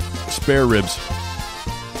clue. Spare ribs.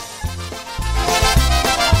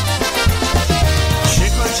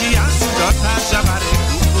 Przychodzi Jasu do Tarzawary,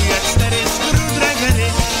 kupuje 4 skrudregery.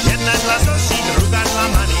 Jedna dla Zosi, druga dla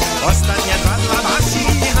Mani, ostatnia 2 dla Basi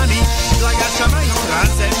i Hani. Dla Jasza mają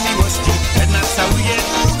razem miłości, jedna całuje,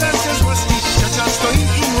 druga się złości. Ciocia stoi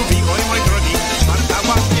i mówi, oj mój drogi, czwarta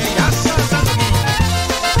łapie Jasza za nogi.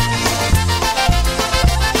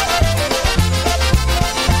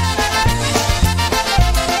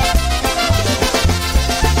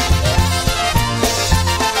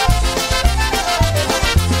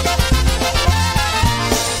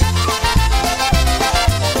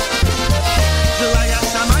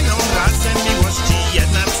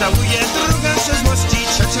 Całuje, druga się złości,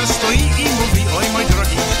 trzecia stoi i mówi, oj mój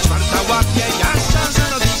drogi, czwarta łapie Jasia za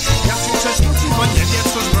nogi. Jasiu coś musi, bo nie wie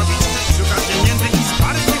co zrobić, szuka pieniędzy i z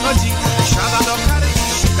pary wychodzi, siada do kary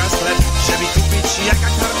i szuka sklep, żeby kupić jaka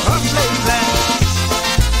kartofle i chleb.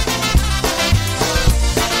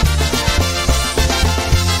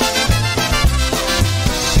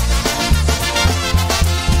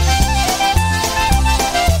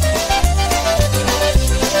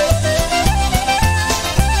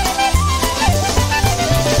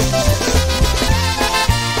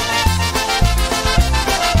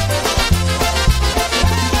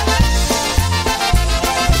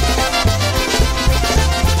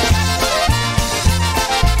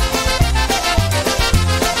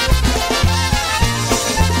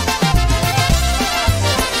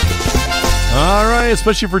 All right,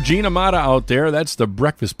 especially for Gina Mata out there, that's the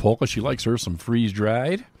breakfast polka. She likes her some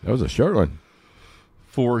freeze-dried. That was a short one.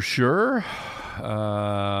 For sure.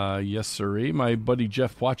 Yes, sirree. My buddy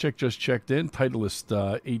Jeff Wachek just checked in. Titleist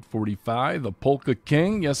 845, the Polka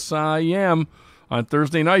King. Yes, I am. On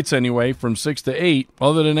Thursday nights, anyway, from 6 to 8.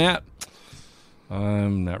 Other than that,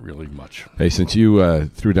 not really much. Hey, since you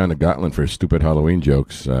threw down the gauntlet for stupid Halloween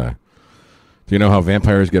jokes, do you know how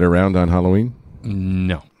vampires get around on Halloween?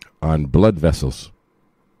 No. On blood vessels.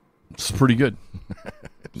 It's pretty good.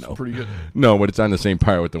 No. It's pretty good. No, but it's on the same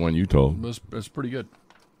par with the one you told. It's pretty good.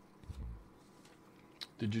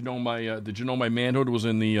 Did you know my manhood was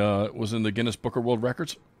in the Guinness Book of World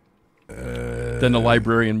Records? Then the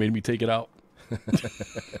librarian made me take it out.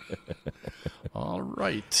 All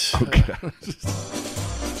right. Okay.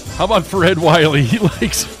 How about Fred Wiley? He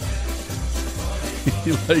likes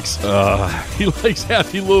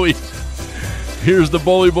Happy Louie. Here's the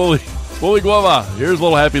Bully Guava. Here's a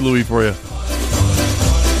little Happy Louie for you.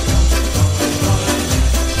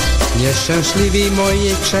 Nieszczęśliwi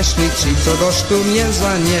moi grzesznicy, co do sztu mnie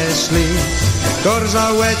zanieśli.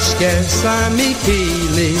 Gorzałeczkę sami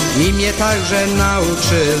pili i mnie także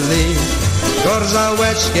nauczyli.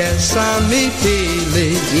 Gorzałeczkę sami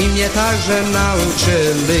pili i mnie także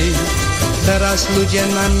nauczyli. Teraz ludzie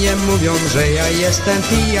na mnie mówią, że ja jestem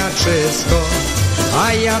pijaczysko.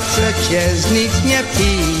 A ja przecież nic nie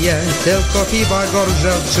piję, tylko piwa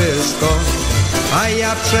gorzelczysko. A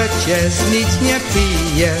ja przecież nic nie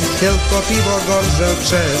piję, tylko piwo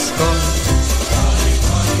gorzelczysko.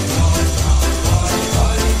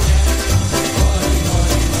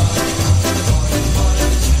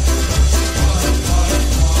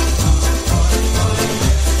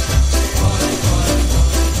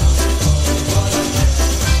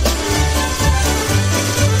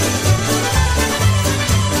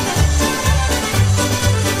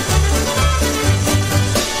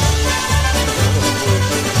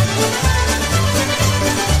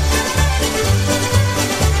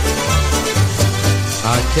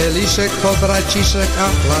 Kieliszek po braciszek, a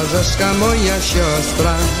flażeczka moja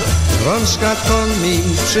siostra. Rączka to mi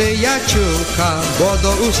przyjaciółka, bo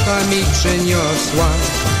do usta mi przyniosła.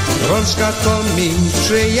 Rączka to mi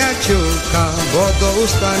przyjaciółka, bo do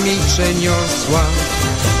usta mi przyniosła.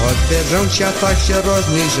 Od zwierzącia tak się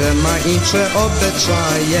różni, że ma inne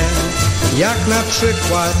obyczaje. Jak na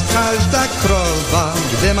przykład każda krowa,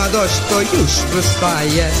 gdy ma dość, to już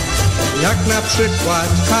przystaje. Jak na przykład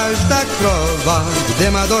każda krowa,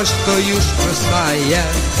 gdy ma dość, to już przystaje.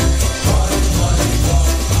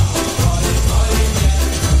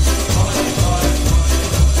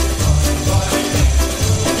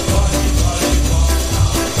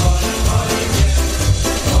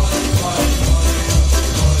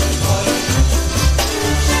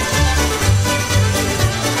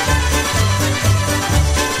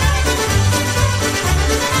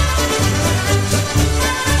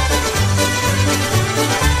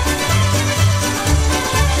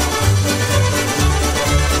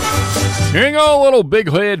 Here you go, little big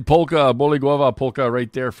head polka, Boliguava polka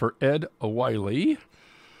right there for Ed Wiley.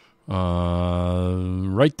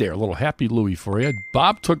 Right there, a little Happy Louie for you.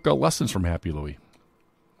 Bob took lessons from Happy Louie.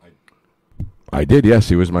 I did, yes.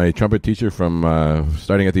 He was my trumpet teacher from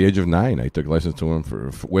starting at the age of 9. I took lessons to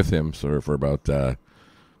him with him for about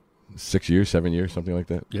 6 years, 7 years, something like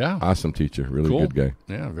that. Yeah. Awesome teacher, really Cool. good guy.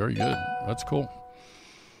 Yeah, very good. That's cool.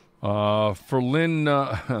 For Lynn,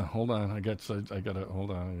 hold on. I gotta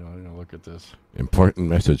look at this. Important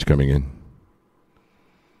message coming in.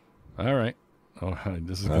 All right. Oh,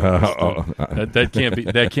 this is that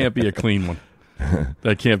can't be a clean one.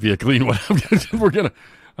 That can't be a clean one. We're gonna.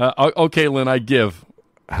 Okay, Lynn, I give.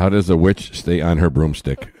 How does a witch stay on her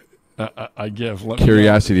broomstick? I give.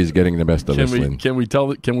 Curiosity is getting the best of us, Lynn. Can we tell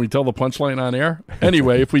the punchline on air?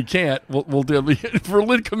 Anyway, if we can't, we'll do it. For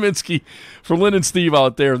Lynn Kaminsky, for Lynn and Steve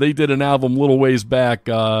out there, they did an album a little ways back.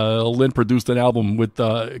 Lynn produced an album with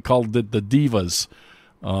called the Divas.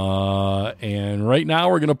 And right now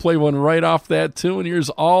we're going to play one right off that tune. Here's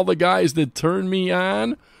All the Guys That Turn Me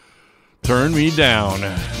On, Turn Me Down.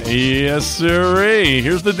 Yes, sirree.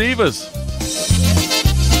 Here's the Divas.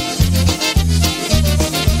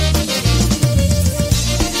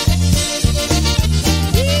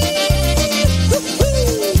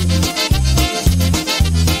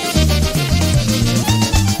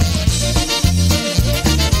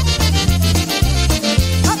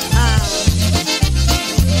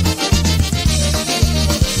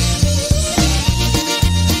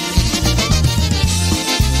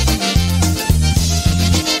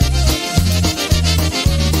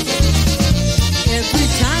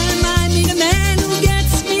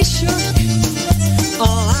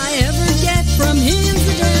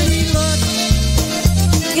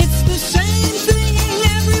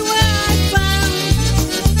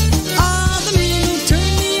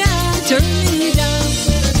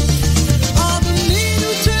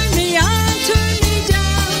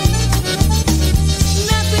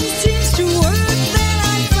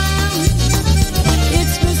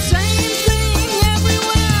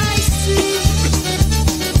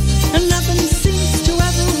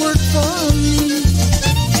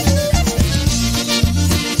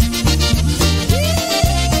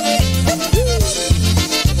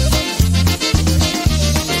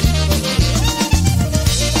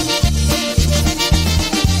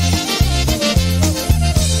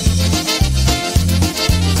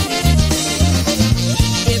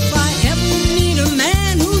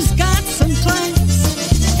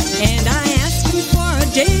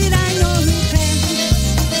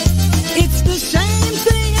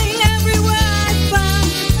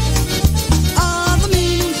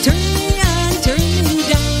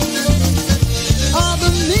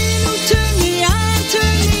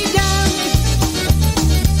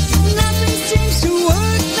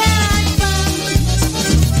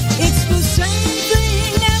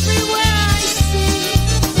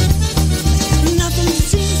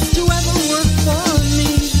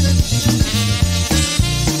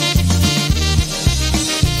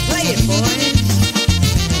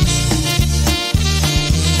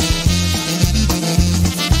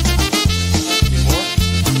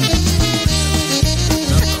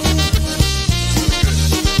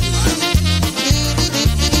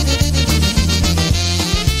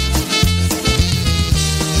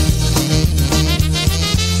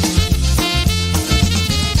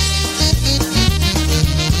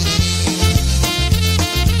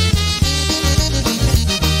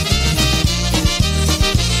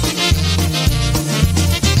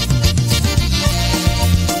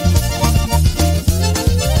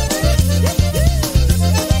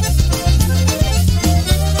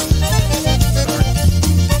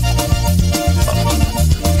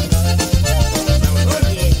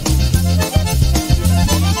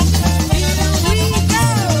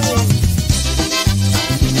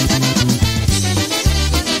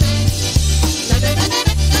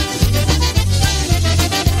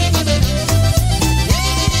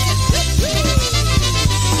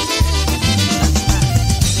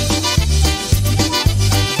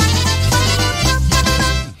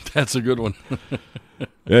 That's a good one.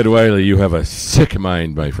 Ed Wiley, you have a sick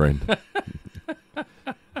mind, my friend.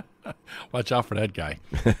 Watch out for that guy,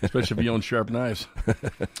 especially if he owns sharp knives.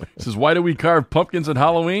 He says, why do we carve pumpkins at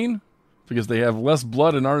Halloween? Because they have less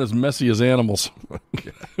blood and aren't as messy as animals.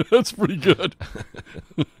 That's pretty good.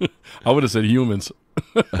 I would have said humans.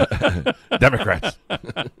 Democrats.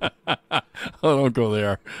 Oh, don't go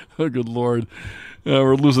there. Oh, good Lord.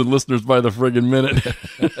 We're losing listeners by the friggin' minute.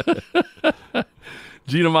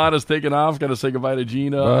 Gina Mata's taking off. Got to say goodbye to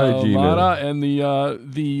Gina, Bye, Gina. Mata. And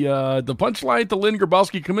the punchline to Lynn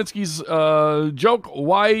Grabowski-Kaminsky's joke,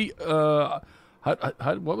 why...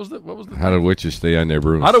 what was it? How do witches stay on their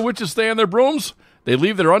brooms? How do witches stay on their brooms? They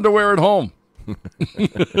leave their underwear at home.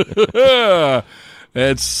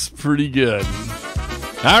 That's pretty good.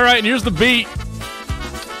 All right, and here's the beat.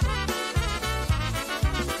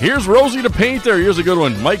 Here's Rosie the Painter. Here's a good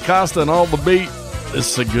one. Mike Costa and all the beat.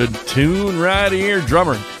 This is a good tune right here.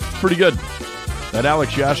 Drummer. Pretty good. That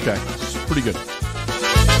Alex Yash guy. It's pretty good.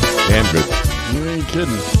 Damn good. You ain't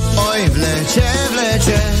kidding. Oj w lecie,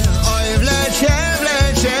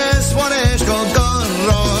 słoneczko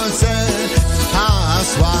gorące,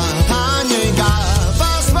 pasła panienka,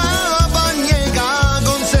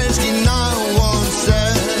 gąseczki na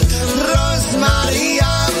łące,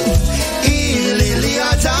 rozmaria i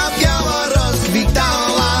lilia ta biała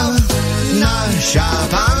rozkwitała, nasza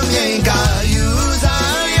panienka, Józa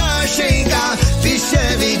Jasieńka,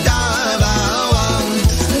 pisze wydawała,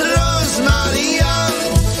 rozmaria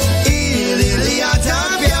i lilia ta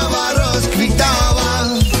biała rozkwitała,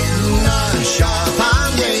 nasza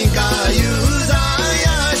panienka, Józa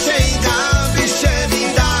Jasieńka, pisze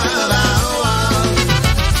wydawała.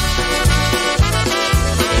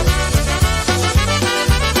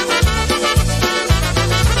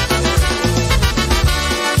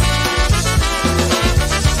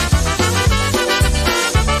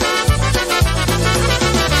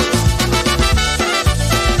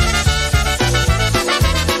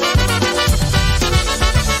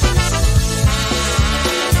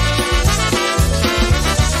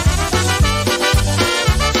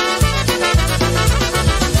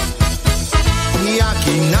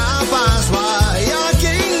 Jaki napasła,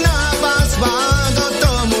 do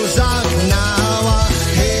domu zagnała.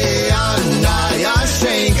 Hej, Anna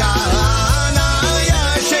Jasieńka,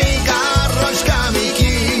 rączkami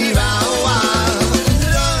kiwała.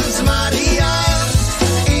 Rozmaria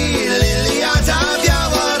i lilia ta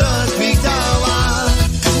biała rozkwitała.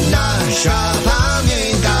 Nasza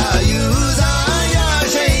pamięta, Józa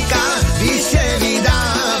Jasieńka, i się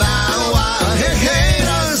wydawała. Hej, hej,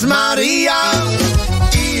 rozmaria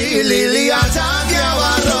i lilia ta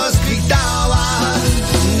biała rozkwitała.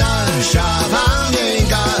 Nasza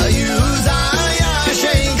panienka, Józa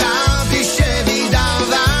Jasieńka, by się wydawała.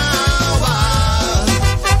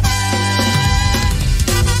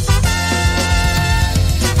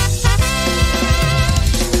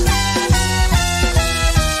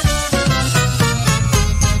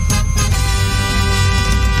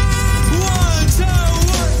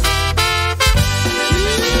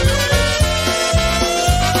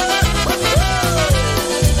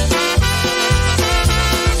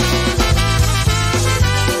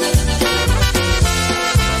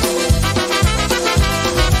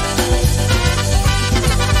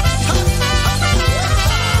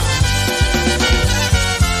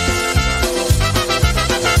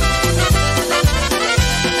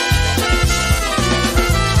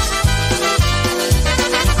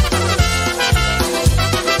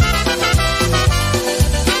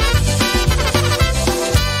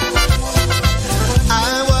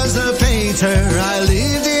 I was a painter, I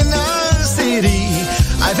lived in the city.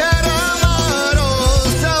 I've had a model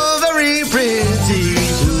so very pretty.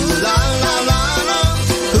 Ooh la la la la,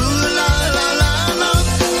 ooh la la la la,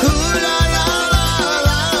 ooh la la la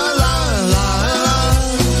la la la.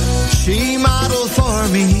 She modeled for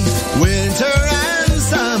me winter and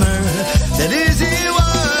summer. That isn't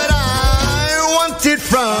what I wanted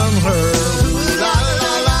from her. Ooh la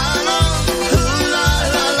la la la, ooh la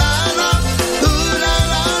la la la, ooh la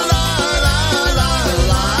la la la la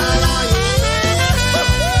la la,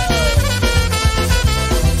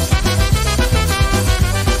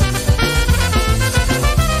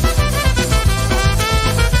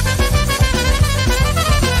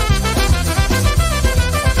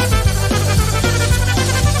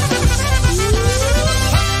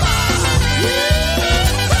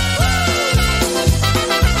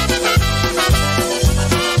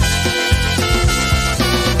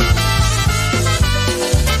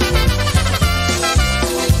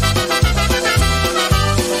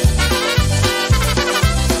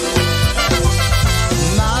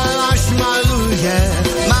 Malaś maluje,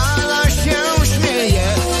 malaś się śmieje,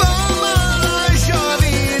 bo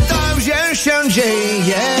Malasiowi dobrze się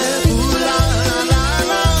dzieje. Ooh la la la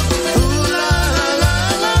la, ooh la la la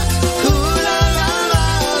la, ooh la la la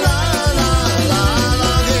la la la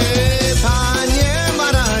la. Hej, panie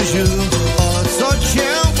Maraziu, o co cię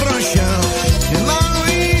proszę? Ty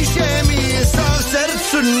maluj się mi co w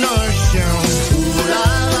sercu noszę. Ooh la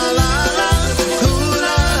la la la, ooh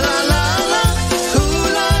la la la la, ooh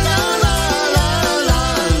la la la la la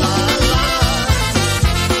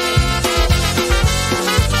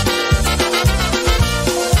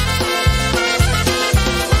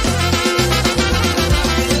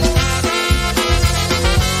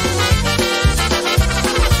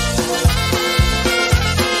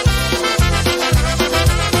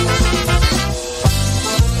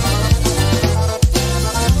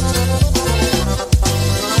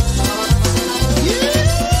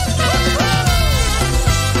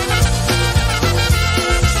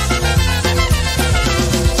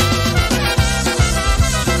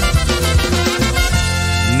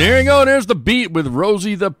There you go. There's the beat with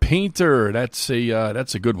Rosie the Painter. That's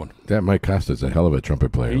a good one. That Mike Costa's a hell of a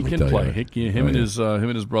trumpet player. He can play. Him and his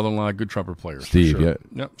brother-in-law, good trumpet players. Steve, for sure. yeah.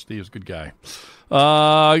 Yep, Steve's a good guy.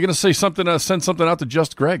 I'm going to say something, send something out to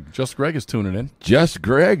Just Greg. Just Greg is tuning in. Just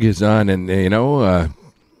Greg is on, and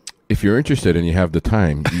if you're interested and you have the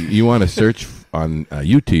time, you want to search on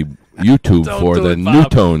YouTube for the New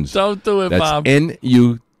Tones. Don't do it, That's Bob.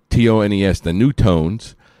 Nutones, the New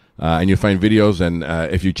Tones. And you'll find videos, and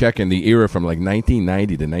if you check in the era from like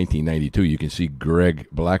 1990 to 1992, you can see Greg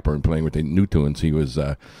Blackburn playing with the New Tunes. He was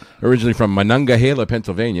originally from Monongahela,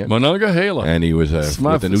 Pennsylvania. Monongahela. And he was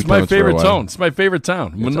with the New Tones my favorite for a while. tone. It's my favorite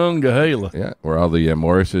town, Monongahela. Yeah, where all the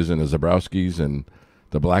Morrises and the Zabrowskis and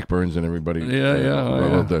the Blackburns and everybody.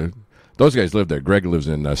 Those guys live there. Greg lives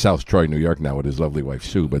in South Troy, New York now with his lovely wife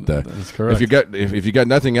Sue. But that's correct. If you got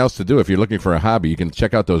nothing else to do, if you're looking for a hobby, you can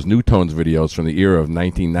check out those New Tones videos from the era of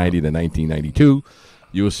 1990 to 1992.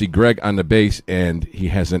 You will see Greg on the bass, and he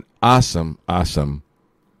has an awesome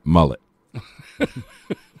mullet.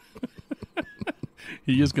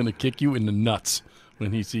 He is going to kick you in the nuts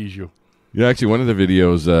when he sees you. Yeah, actually, one of the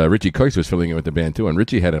videos, Richie Coyce was filling in with the band, too, and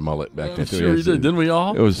Richie had a mullet back then, too. Sure he did. Didn't we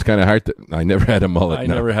all? It was kind of hard to... I never had a mullet. I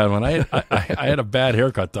never had one. I had a bad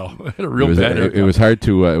haircut, though. I had a real bad haircut. It was hard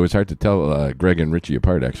to tell Greg and Richie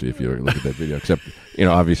apart, actually, if you look at that video. Except,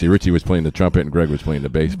 obviously, Richie was playing the trumpet and Greg was playing the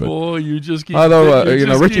bass. But boy, you just keep...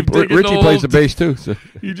 Richie plays the bass, too. So.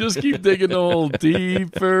 You just keep digging a hole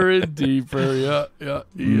deeper and deeper. Yeah.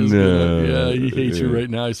 He is good. He hates you right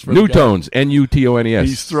now. New Tones,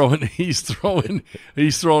 Nutones.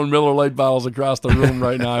 He's throwing Miller Lite bottles across the room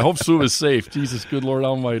right now. I hope Sue is safe. Jesus, good Lord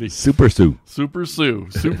Almighty. Super Sue.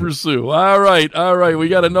 All right. We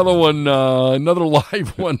got another one, another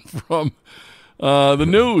live one from the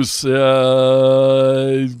news. Get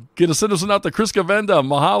a citizen out to Chris Cavenda.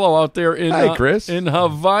 Mahalo out there Hi, Chris. in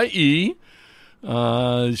Hawaii.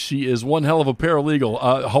 She is one hell of a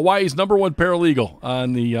paralegal. Hawaii's number one paralegal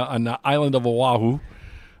on the island of Oahu.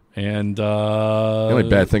 And the only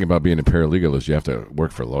bad thing about being a paralegal is you have to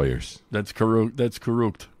work for lawyers. That's correct. That's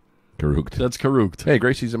correct. Hey,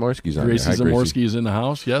 Gracie Zamorski's on Gracie there. Hi, Zamorski is in the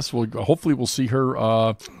house. Yes, hopefully we'll see her.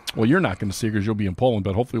 Well, you're not going to see her because you'll be in Poland,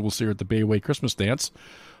 but hopefully we'll see her at the Bayway Christmas Dance.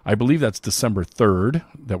 I believe that's December 3rd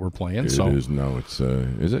that we're playing. Is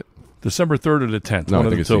it? December 3rd or the 10th? No, one I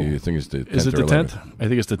think it's the 10th. Is it the 10th? I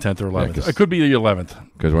think it's the 10th or 11th. It could be the 11th.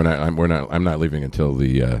 Because I'm not leaving until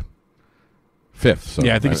the 5th. So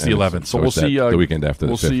I think it's the 11th. So we'll see the weekend after.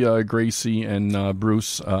 We'll see Gracie and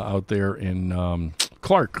Bruce out there in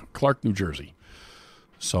Clark, New Jersey.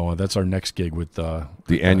 So that's our next gig with the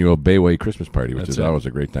annual Bayway Christmas party, which is always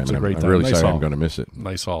a great time. It's a great time. I'm really nice sorry hall. I'm going to miss it.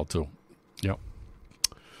 Nice hall too. Yep.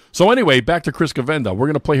 So anyway, back to Chris Cavenda. We're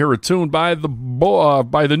going to play her a tune by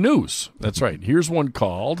the news. That's right. Here's one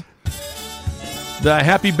called the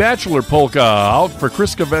Happy Bachelor Polka out for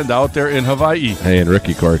Chris Cavenda out there in Hawaii. Hey, and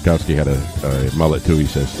Ricky Korakowski had a mullet too, he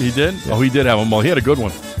says. He did? Yeah. Oh, he did have a mullet. He had a good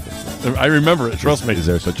one. I remember it. Trust me. Is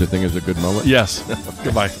there such a thing as a good mullet? Yes.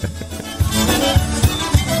 Goodbye.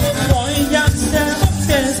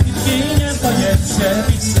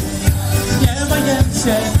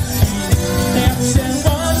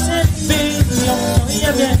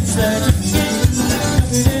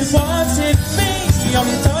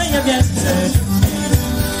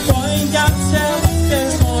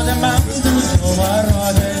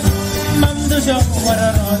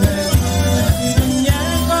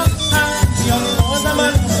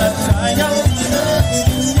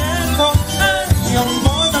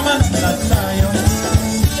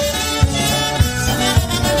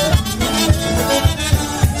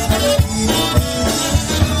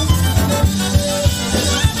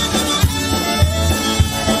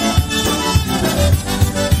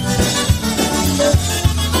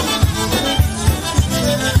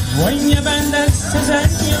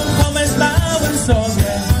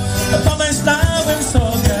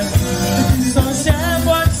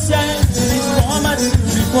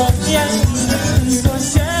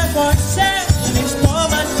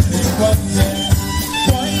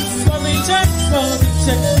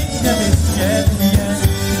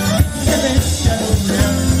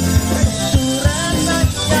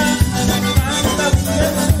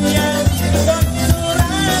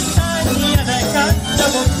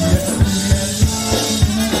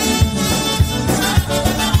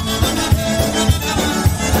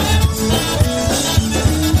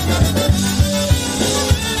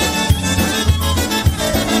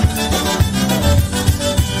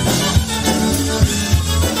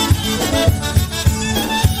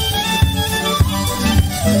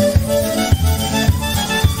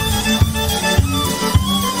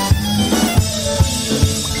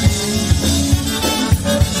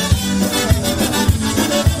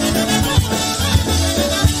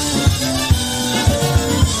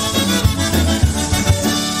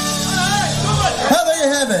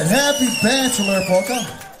 Bachelor polka.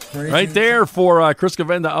 Right there for Chris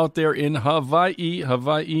Gavenda out there in Hawaii.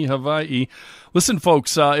 Listen,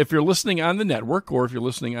 folks, if you're listening on the network or if you're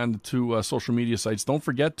listening on the two social media sites, don't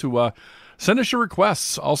forget to send us your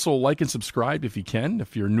requests. Also, like and subscribe if you can.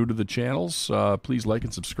 If you're new to the channels, please like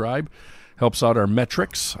and subscribe. Helps out our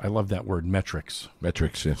metrics. I love that word, metrics.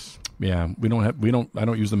 Metrics, yes. Yeah, I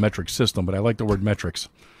don't use the metric system, but I like the word metrics.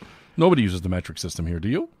 Nobody uses the metric system here, do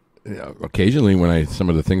you? Yeah, occasionally, when some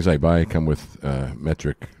of the things I buy come with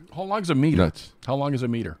metric. How long's a meter? Nuts. How long is a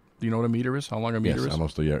meter? Do you know what a meter is? How long a meter is? Yes,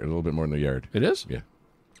 almost a yard. A little bit more than a yard. It is? Yeah.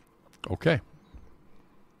 Okay.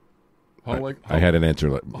 I had an answer.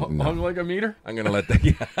 Hung like a meter? I'm going to let that.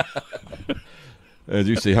 Yeah. As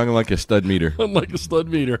you say, hung like a stud meter. Hung like a stud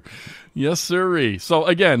meter. Yes, sirree. So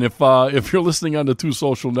again, if you're listening on the two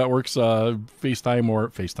social networks,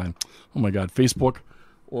 FaceTime. Oh my God, Facebook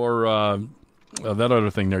or that other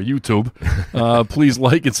thing there, YouTube. Please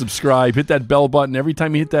like and subscribe. Hit that bell button every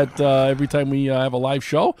time you hit that. Every time we have a live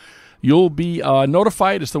show, you'll be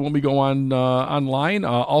notified as to when we go on online.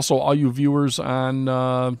 Also, all you viewers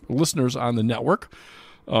listeners on the network.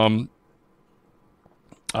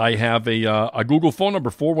 I have a Google phone number,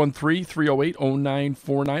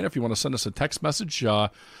 413-308-0949. If you want to send us a text message,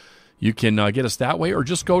 you can get us that way, or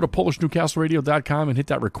just go to PolishNewcastleRadio.com and hit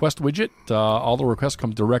that request widget. All the requests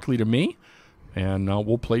come directly to me, and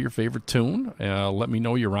we'll play your favorite tune. Let me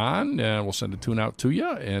know you're on, and we'll send a tune out to you,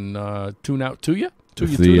 and tune out to you.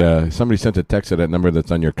 If somebody sent a text to that number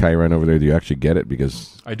that's on your Chiron over there, do you actually get it?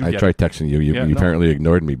 Because I tried texting you. You apparently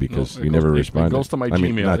ignored me because you never responded. It goes to my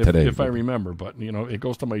Gmail. Not today. If I remember, but it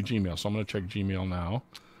goes to my Gmail. So I'm going to check Gmail now.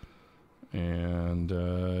 And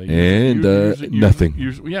nothing.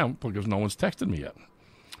 Because no one's texted me yet.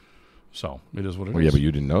 So it is what it is. Well, yeah, but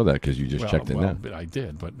you didn't know that because you just checked it now. I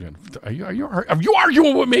did, but are you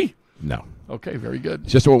arguing with me? No. Okay, very good.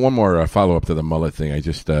 Just one more follow-up to the mullet thing. I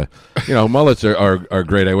just, mullets are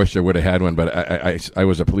great. I wish I would have had one, but I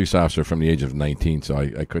was a police officer from the age of 19, so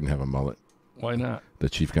I couldn't have a mullet. Why not? The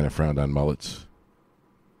chief kind of frowned on mullets.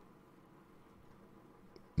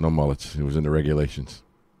 No mullets. It was in the regulations.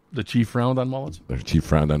 The chief frowned on mullets? The chief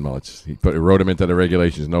frowned on mullets. He wrote them into the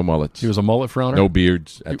regulations. No mullets. He was a mullet frowner? No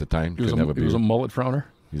beards at the time. He was a mullet frowner?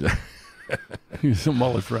 He was a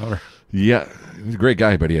mullet frowner. Yeah, he was a great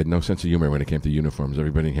guy, but he had no sense of humor when it came to uniforms.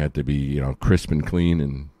 Everybody had to be, crisp and clean,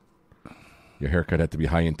 and your haircut had to be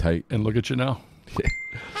high and tight. And look at you now. But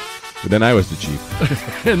then I was the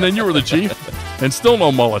chief. And then you were the chief, and still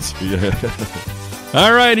no mullets. Yeah.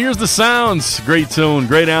 All right, here's the sounds. Great tune,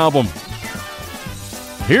 great album.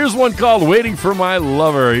 Here's one called Waiting for My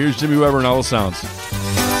Lover. Here's Jimmy Weber and all the sounds.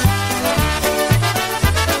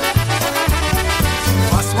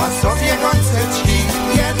 Pasła sobie końceczki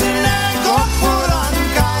jedynego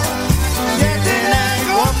poranka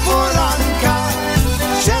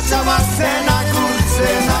siedzała se na górce,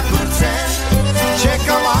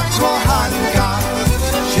 czekała kochanka.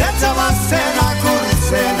 Siedzała se na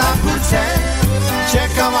górce,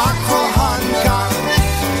 czekała kochanka.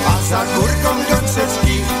 A za górką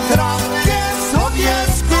końceczki trawkę sobie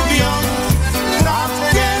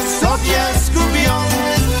zgubią.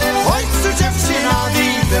 Ojcu dziewczyna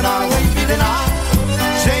widna,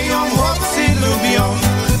 że ją chłopcy lubią.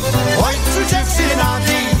 Ojcu dziewczyna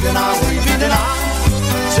widna,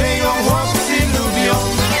 że ją chłopcy lubią.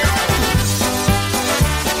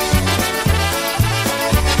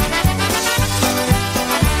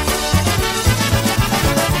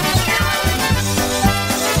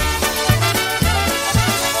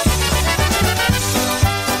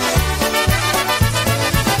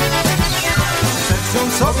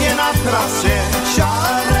 Siedzą sobie na trasie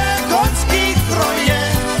szare goński troje.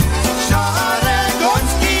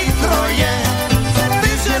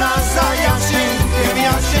 Wyżyna za Jasieńkiem,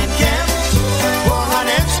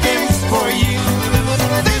 kochaneczkiem swoim.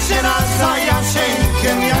 Wyżyna za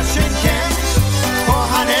Jasieńkiem,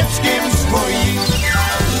 kochaneczkiem swoim.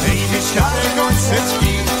 Wyjdzie szare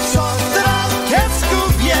gończeczki, co trawkiecku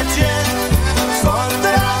wiecie, za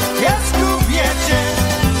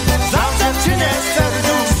dziewczynę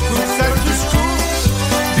serduszku,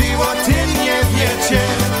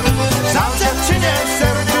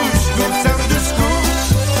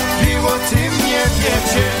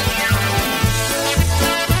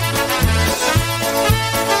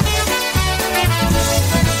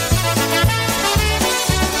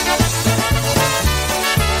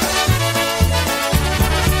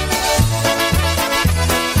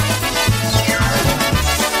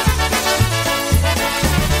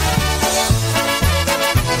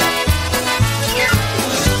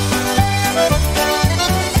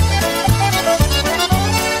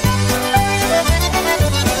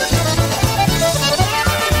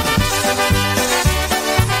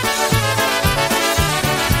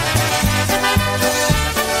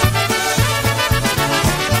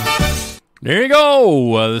 There you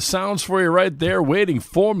go. The sounds for you right there. Waiting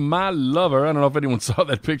for my lover. I don't know if anyone saw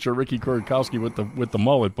that picture of Ricky Korakowski with the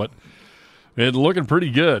mullet, but it's looking pretty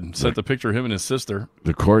good. Sent the picture of him and his sister.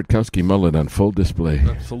 The Korakowski mullet on full display.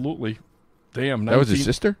 Absolutely. Damn. That was his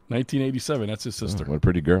sister? 1987. That's his sister. What a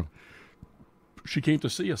pretty girl. She came to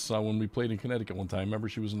see us when we played in Connecticut one time. Remember,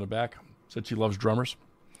 she was in the back. Said she loves drummers.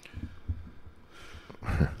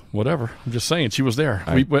 Whatever. I'm just saying, she was there.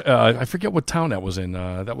 I forget what town that was in.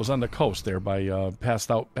 That was on the coast there by out past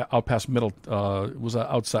Middle. It was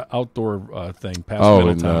an outdoor thing past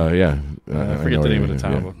Middletown. I forget the name of the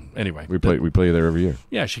town. Yeah. But anyway, we play there every year.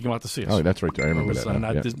 Yeah, she came out to see us. Oh, that's right. I remember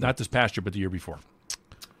that. Not this past year, but the year before.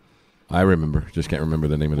 I remember. Just can't remember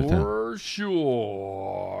the name of the town. For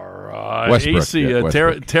sure. Westbrook. AC.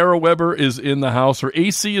 Westbrook. Tara Weber is in the house. Her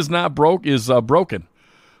AC is not broken.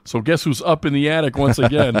 So guess who's up in the attic once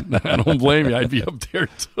again? I don't blame you. I'd be up there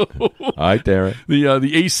too. Hi, Tara.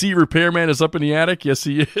 The AC repairman is up in the attic. Yes,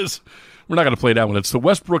 he is. We're not going to play that one. It's the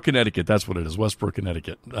Westbrook, Connecticut. That's what it is. Westbrook,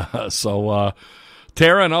 Connecticut.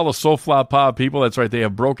 Tara and all the SoFla Pod people, that's right. They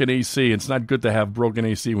have broken AC. It's not good to have broken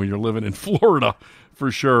AC when you're living in Florida, for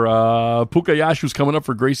sure. Puka Yashu's coming up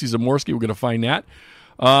for Gracie Zamorsky. We're going to find that.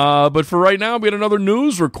 But for right now, we had another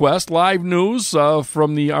news request, live news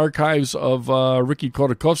from the archives of Ricky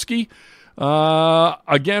Korakowski.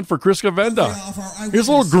 Again, for Chris Gavenda. Here's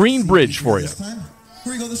a little Green Bridge for you.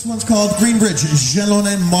 Here we go. This one's called Green Bridge.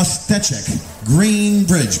 Zielone Mosteczek. Green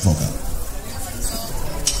Bridge polka.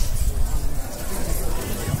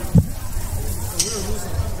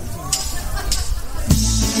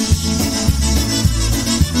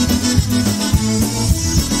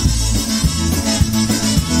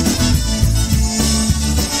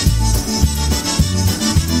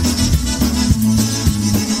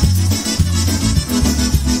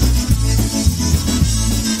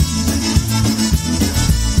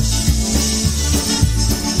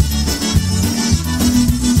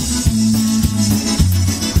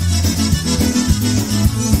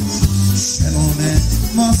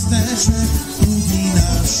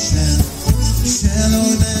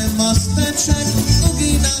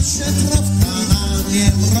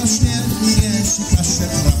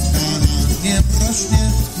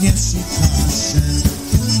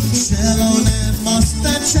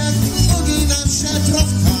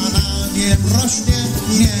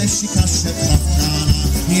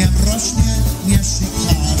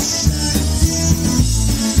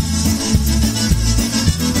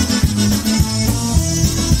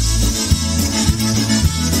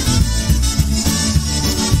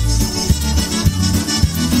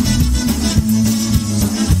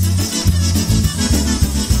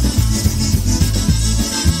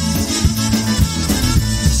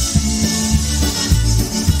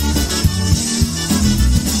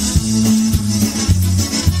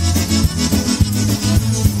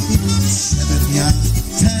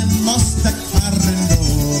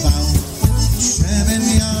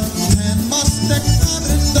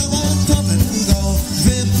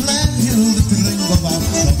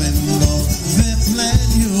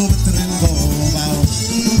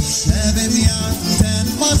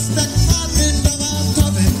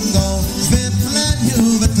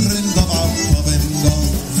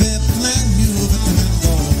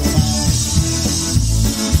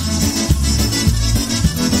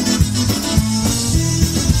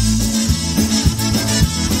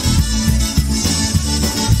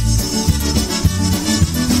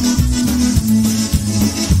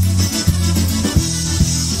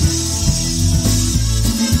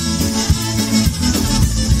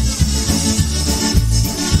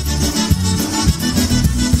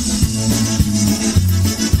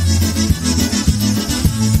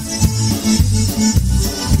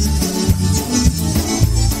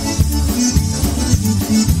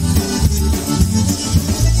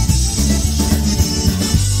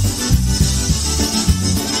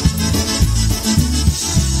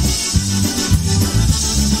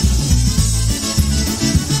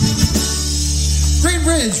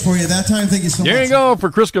 For you that time. Thank you so much. There you go for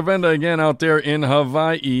Chris Gavenda again out there in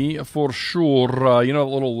Hawaii for sure. You know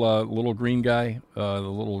the little green guy, the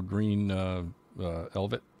little green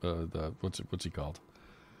Elvet. What's he called?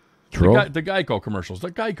 Troll? The Geico commercials. The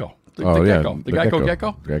Geico. The Gecko. The Geico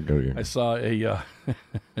Gecko. Gecko, yeah.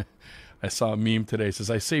 I saw a meme today. It says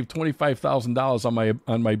I saved $25,000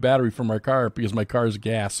 on my battery for my car because my car is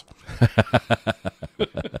gas.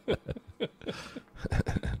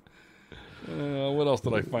 What else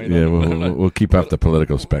did I find? Yeah, we'll keep off the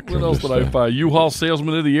political spectrum. What else did I find? U-Haul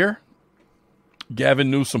Salesman of the Year?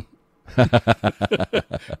 Gavin Newsom.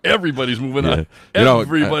 Everybody's moving out.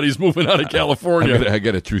 Everybody's moving out of California. I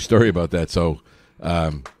got a true story about that. So,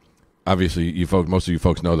 obviously, most of you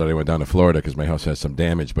folks know that I went down to Florida because my house has some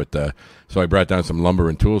damage. But so I brought down some lumber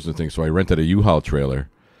and tools and things. So I rented a U-Haul trailer,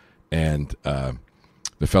 and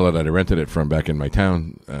the fellow that I rented it from back in my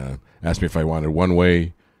town asked me if I wanted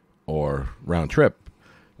one-way or round trip.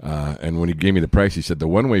 And when he gave me the price, he said the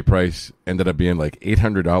one-way price ended up being like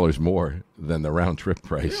 $800 more than the round-trip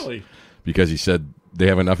price. Really? Because he said they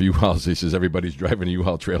have enough U-Hauls. He says everybody's driving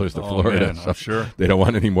U-Haul trailers to Florida. Man, so I'm sure. they don't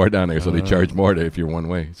want any more down there, so they charge more if you're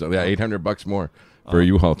one-way. So, yeah, $800 more for a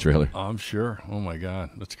U-Haul trailer. I'm sure. Oh, my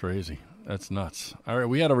God. That's crazy. That's nuts. All right,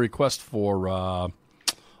 we had a request for a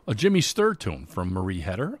Jimmy Sturr tune from Marie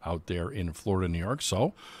Heder out there in Florida, New York.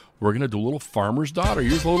 So we're going to do a little Farmer's Daughter.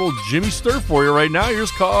 Here's a little Jimmy Sturr for you right now.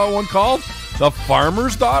 Here's one called The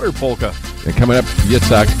Farmer's Daughter Polka. And coming up,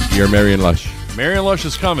 Yitzhak, your Marion Lush. Marion Lush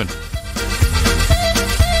is coming.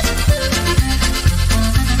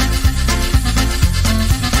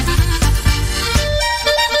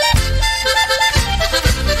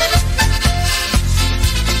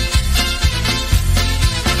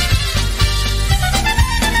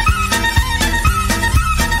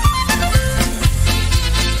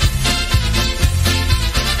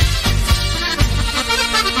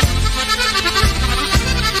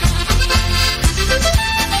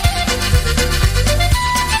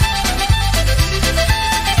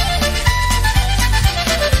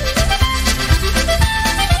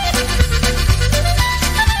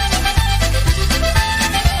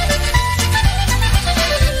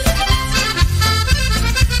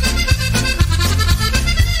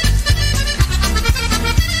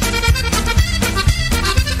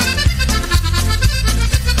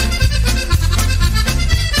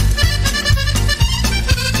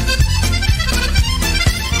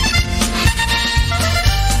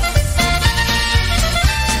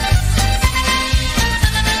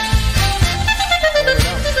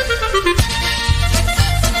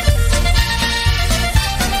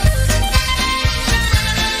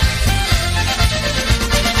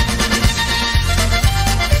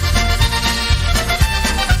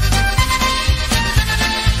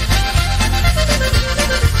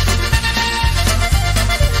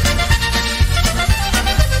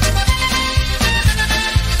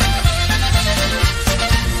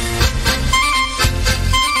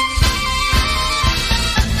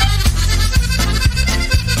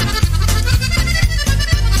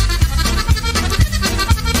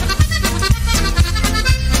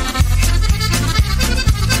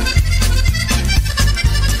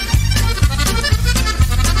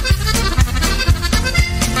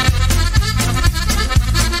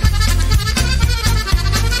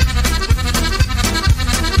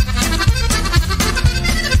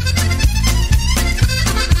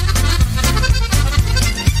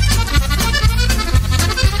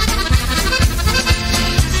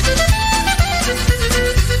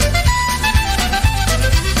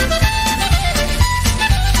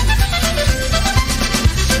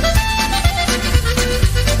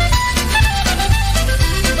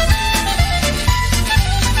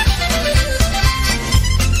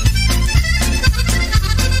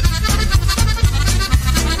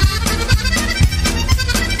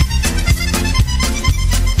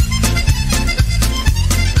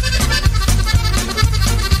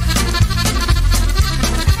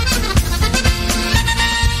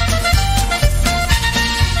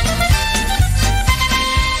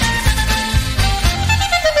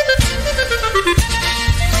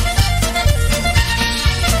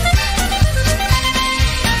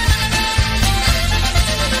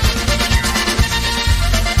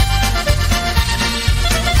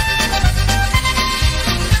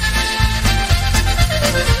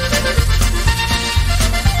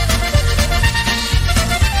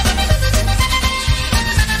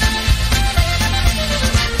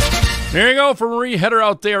 There you go for Marie Heder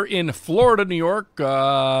out there in Florida, New York.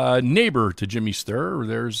 Neighbor to Jimmy Sturr.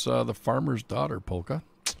 There's the Farmer's Daughter polka.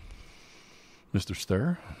 Mr.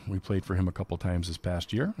 Sturr. We played for him a couple times this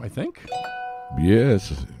past year, I think.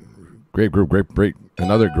 Yes. Great group, great.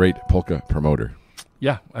 Another great polka promoter.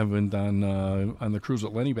 Yeah, I went on the cruise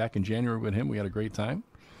with Lenny back in January with him. We had a great time.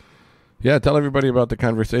 Yeah, tell everybody about the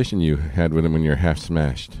conversation you had with him when you're half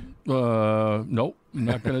smashed. Nope,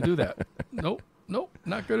 not going to do that. Nope,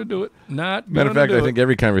 not going to do it. Matter of fact, I think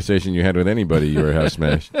every conversation you had with anybody, you were half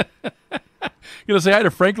smashed. Going to say hi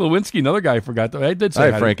to Frank Lewinsky, another guy I forgot. I did say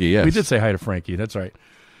hi to Frankie, yes. We did say hi to Frankie, that's right.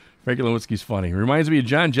 Frankie Lewinsky's funny. Reminds me of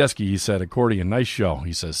John Jeske. He said, accordion, nice show.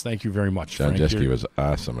 He says, thank you very much, John Frank. Jeske was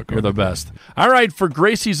awesome. You're the best. All right, for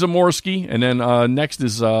Gracie Zamorsky, and then next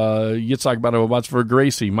is Yitzhak Badawabats for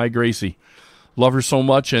Gracie, my Gracie. Love her so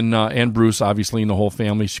much, and Bruce, obviously, and the whole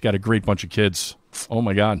family. She's got a great bunch of kids. Oh,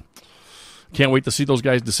 my God. Can't wait to see those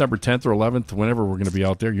guys December 10th or 11th, whenever we're going to be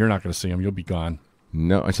out there. You're not going to see them. You'll be gone.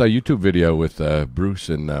 No, I saw a YouTube video with Bruce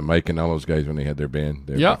and Mike and all those guys when they had their band.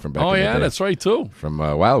 From back in the day. That's right, too. From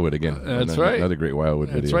Wildwood again. That's right. Another great Wildwood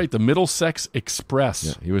video. That's right, the Middlesex Express.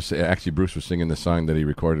 Yeah, he was actually, Bruce was singing the song that he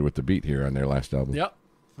recorded with the beat here on their last album. Yep,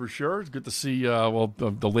 for sure. It's good to see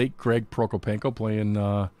the late Greg Prokopenko playing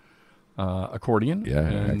accordion. Yeah,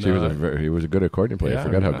 and, actually he was a good accordion player. I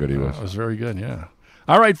forgot how good he was. It was very good, yeah.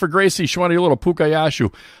 All right, for Gracie, she wanted a little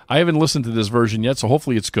Pukayashu. I haven't listened to this version yet, so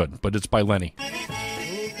hopefully it's good, but it's by Lenny.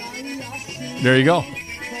 There you go.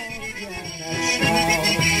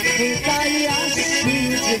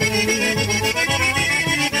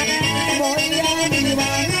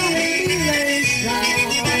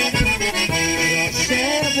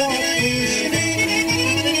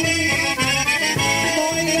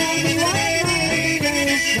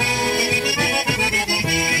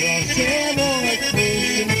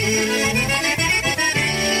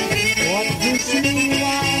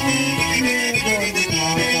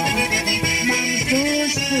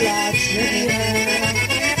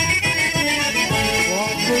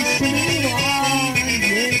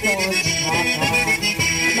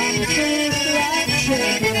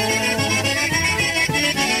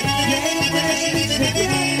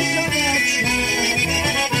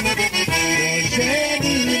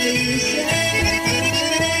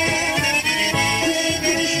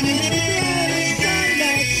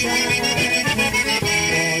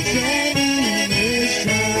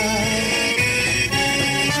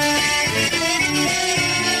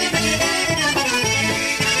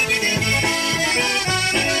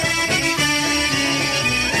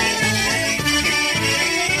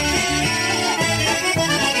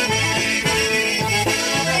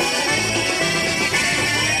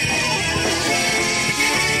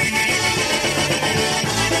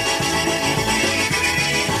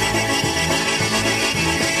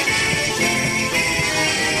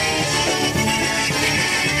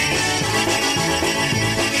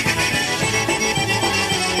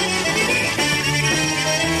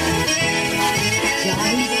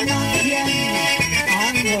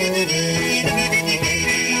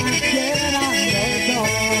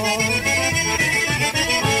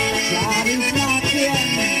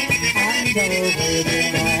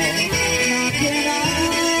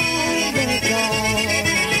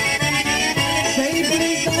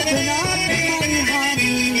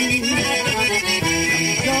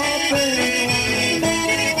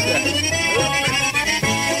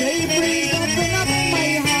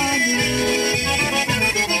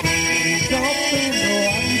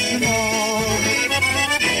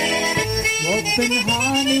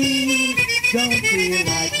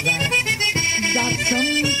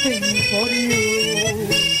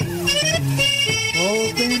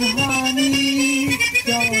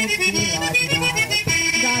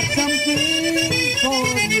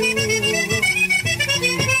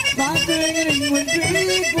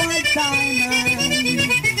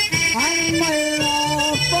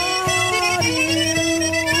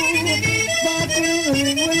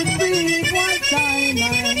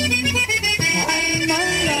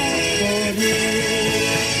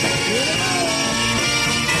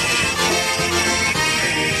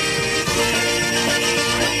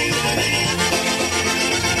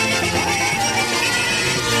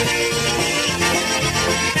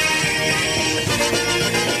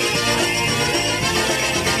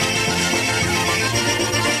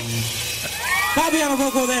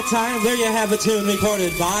 That time, there you have a tune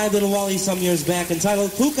recorded by Little Wally some years back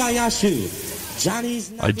entitled Pukayashu.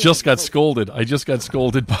 Johnny's. I just got scolded by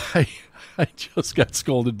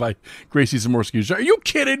Gracie Zamorsky. Are you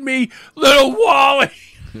kidding me, Little Wally?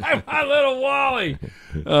 I'm my Little Wally.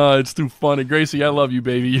 It's too funny, Gracie. I love you,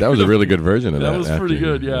 baby. That was a really good version of that. That was pretty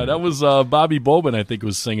good. Yeah, that was Bobby Bobin, I think,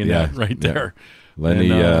 was singing that right there. Lenny,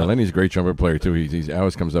 Lenny's a great trumpet player too. He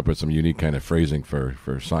always comes up with some unique kind of phrasing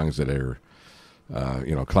for songs that are.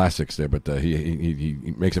 Classics there, but he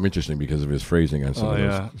makes them interesting because of his phrasing on some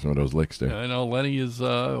of those licks there. Yeah, I know Lenny is he's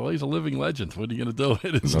a living legend. What are you going to do?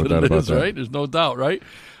 It is no what doubt it about is, that. right? There's no doubt, right?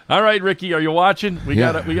 All right, Ricky, are you watching? We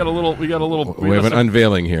got a little. We have an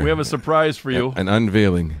unveiling here. We have a surprise for you. An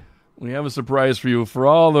unveiling. We have a surprise for you for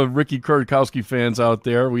all the Ricky Kurtkowski fans out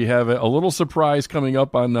there. We have a little surprise coming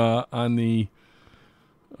up on the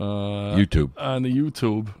YouTube. On the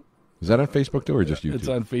YouTube. Is that on Facebook too, or just YouTube? It's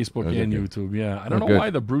on Facebook and YouTube. Yeah, I don't know why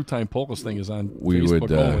the Brew Time Polkas thing is on Facebook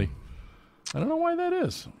only. I don't know why that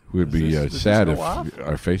is. We would be sad if our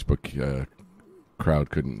Facebook crowd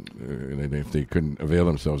couldn't, if they couldn't avail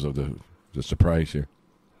themselves of the surprise here.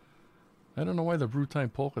 I don't know why the Brew Time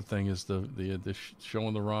Polka thing is the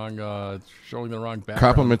showing the wrong background.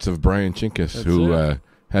 Compliments of Brian Chinkus, That's who it.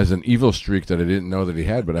 has an evil streak that I didn't know that he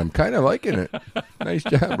had, but I'm kind of liking it. Nice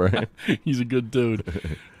job, Brian. He's a good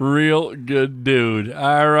dude. Real good dude.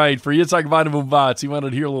 All right, for Yitzhak Vadavubats, he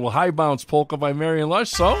wanted to hear a little High Bounce Polka by Marion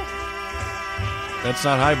Lush, so that's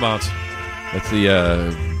not High Bounce. That's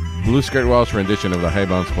the Blue Skirt Waltz rendition of the High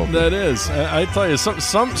Bounce Polka. That is. I tell you, some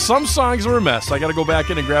songs are a mess. I got to go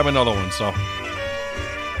back in and grab another one, so.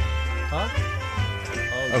 Huh?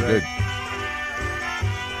 Oh, good.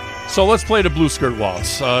 So let's play the Blue Skirt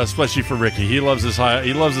Waltz, especially for Ricky. He loves his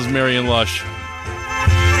Marion Lush.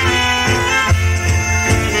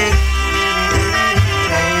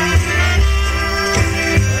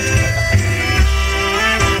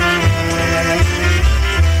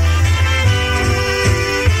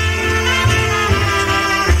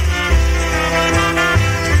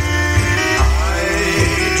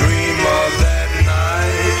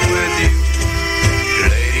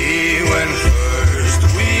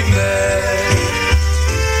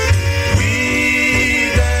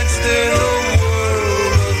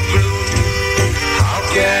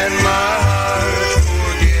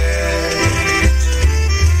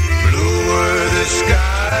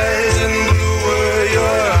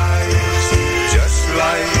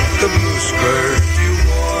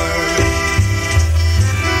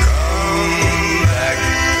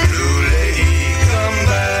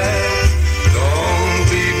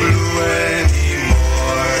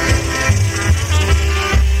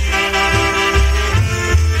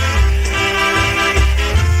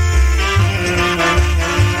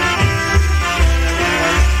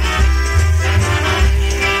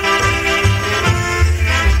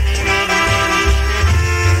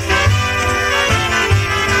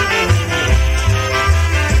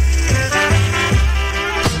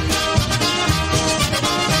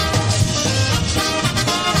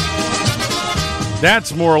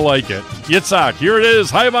 That's more like it. Yitzhak, here it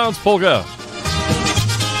is, High Bounce Polka.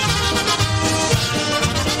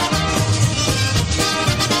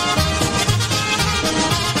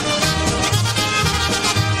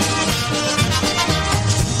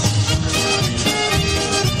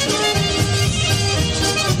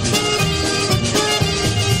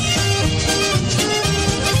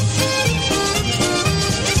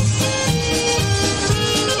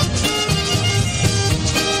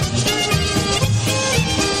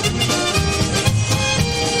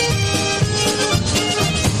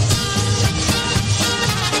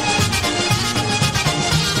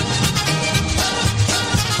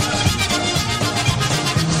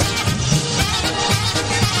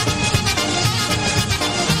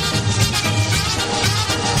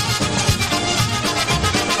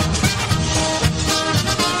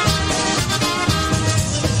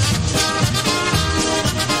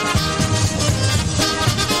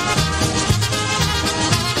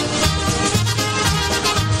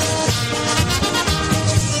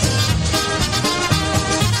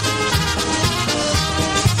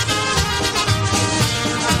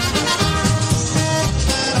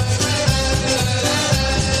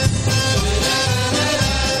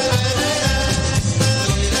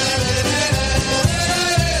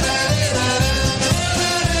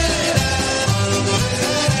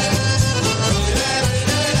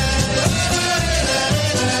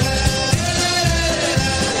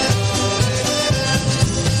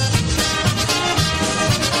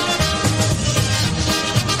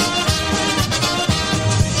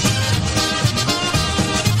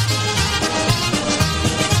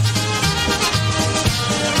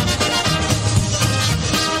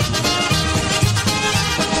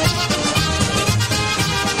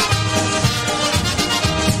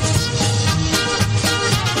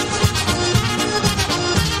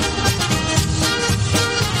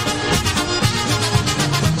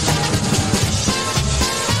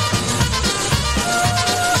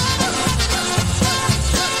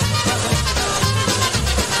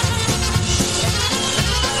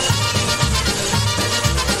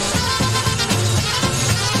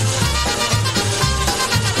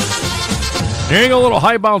 Hearing a little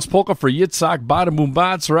High Bounce Polka for Yitzhak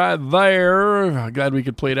Badamumbats right there. Glad we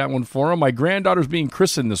could play that one for him. My granddaughter's being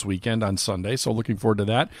christened this weekend on Sunday, so looking forward to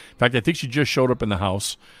that. In fact, I think she just showed up in the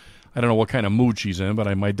house. I don't know what kind of mood she's in,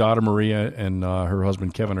 but my daughter Maria and her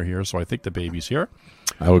husband Kevin are here, so I think the baby's here.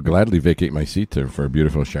 I would gladly vacate my seat for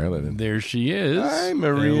beautiful Charlotte. And there she is. Hi,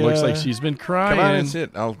 Maria. It looks like she's been crying. Come on and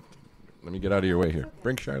sit. Let me get out of your way here.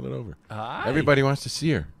 Bring Charlotte over. Hi. Everybody wants to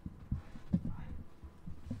see her.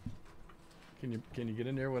 Can you get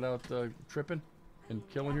in there without tripping and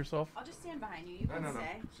killing yourself? I'll just stand behind you. You can No.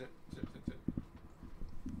 say. Sit.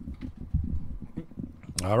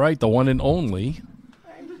 All right, the one and only.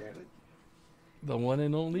 The one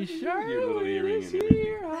and only Charlotte is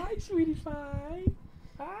here. Hi, sweetie pie.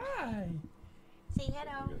 Hi. Say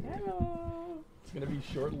hello. Hello. It's going to be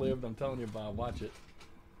short-lived. I'm telling you, Bob. Watch it.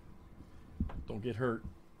 Don't get hurt.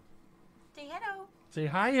 Say hello. Say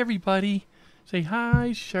hi, everybody. Say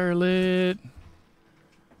hi, Charlotte.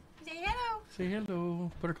 Say hello. Say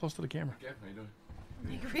hello. Put her close to the camera. Yeah, how you doing?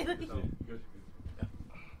 Like, really? Good.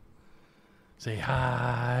 Say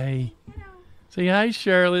hi. Hello. Say hi,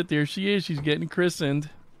 Charlotte. There she is. She's getting christened.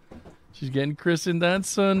 She's getting christened on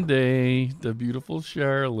Sunday. The beautiful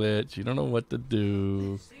Charlotte. She don't know what to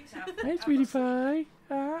do. Hi, sweetie pie.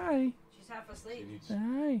 Hi. She's half asleep.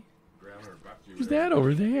 Hi. Who's that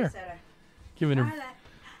over there? Giving her.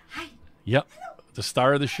 Hi. Yep. The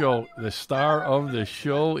star of the show. The star of the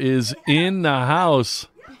show is in the house.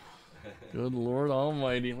 Good Lord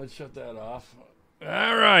Almighty. Let's shut that off.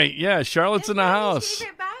 All right. Yeah, Charlotte's in the house.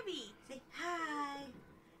 Favorite Bobby. Say hi.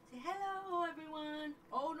 Say hello, everyone.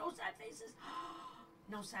 Oh, no sad faces.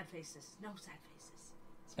 No sad faces. No sad faces.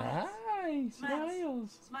 Smiles. Hi.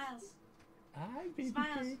 Smiles. Smiles. Hi, baby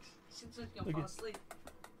Smiles. cakes. She's like, you'll Look fall at- asleep.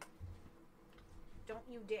 Don't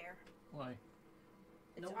you dare. Why?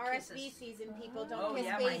 It's No RSV kisses. season, people. Don't Oh kiss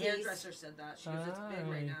yeah, babies. my hairdresser said that. She goes, it's big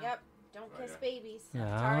right now. Yep. Don't kiss babies. It's All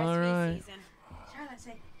RSV right. season. Charlotte,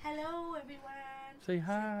 say hello, everyone. Say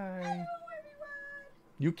hi. Hello, everyone.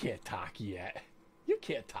 You can't talk yet. You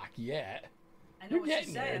can't talk yet. I know You're what getting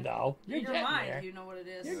she's there, saying. though. You're In your getting mind, there. you know what it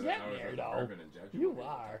is. You're getting there, though. Bourbon and Judge You won't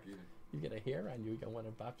are. talk either. You got a hair on you. You got one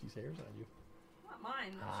of Bobsy's hairs on you. Not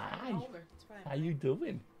mine. Hi. I'm older. It's fine. How you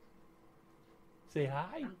doing? Say hi.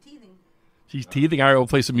 I'm teething. She's teething. All right, we'll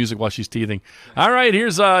play some music while she's teething. All right,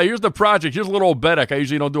 here's the project. Here's a little obedic. I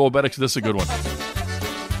usually don't do obedics. This is a good one.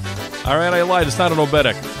 All right, I lied. It's not an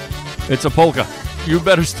obedic. It's a polka. You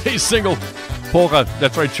better stay single. Polka.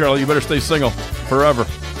 That's right, Charlie. You better stay single forever.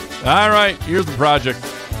 All right, here's the project.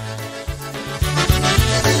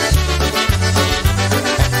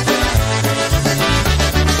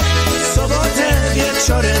 Sobotę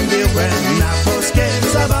wieczorem byłem na polskiej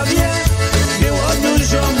zabawie. Było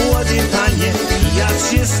dużo młodych panie i jak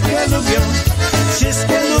wszystkie lubią.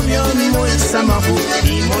 Wszystkie lubią mój samochód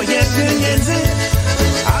i moje pieniędzy.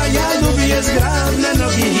 A ja lubię zgrabne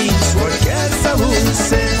nogi i słodkie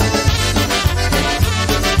całusy.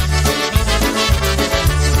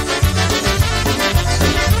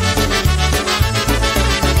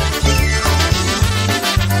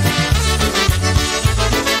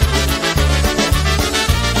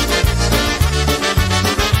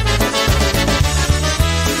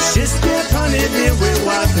 Wszystkie pany były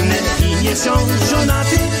ładne i nie są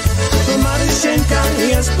żonaty. To Maryszenka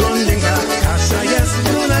jest blondynka, Kasia jest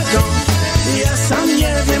brunetką. Ja sam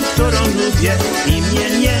nie wiem, którą lubię i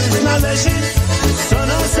mnie nie znależy. Co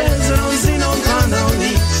nosę z Ronzyną paną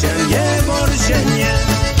i się nie borsie nie.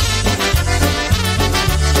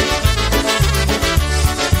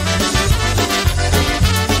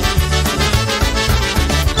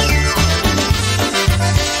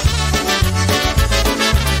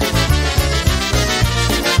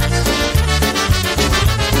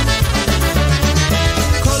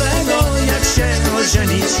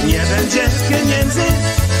 Ożenić nie będzie pieniędzy,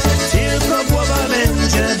 tylko głowa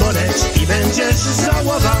będzie boleć i będziesz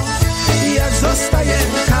żałował. Jak zostaje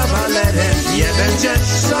kawalerem, nie będziesz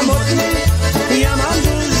samotny. Ja mam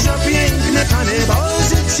dużo piękne pany, bo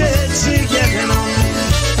życie ci jedno.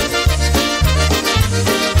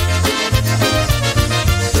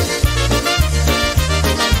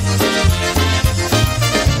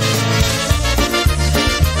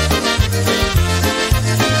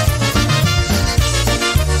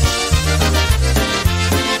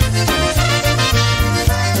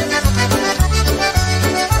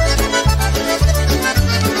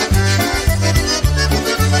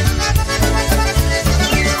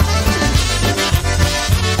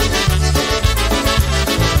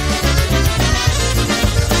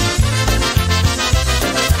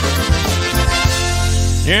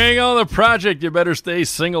 Here you go, the project. You better stay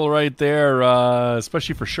single right there,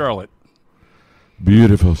 especially for Charlotte.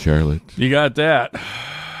 Beautiful Charlotte. You got that.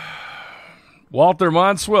 Walter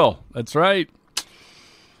Monswell. That's right.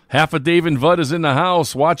 Half of Dave and Vud is in the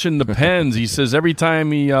house watching the Pens. He says every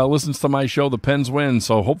time he listens to my show, the Pens win.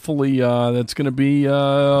 So hopefully that's going to be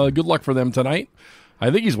good luck for them tonight. I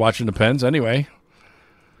think he's watching the Pens anyway.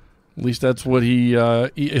 At least that's what he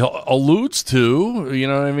alludes to. You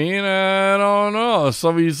know what I mean? I don't know.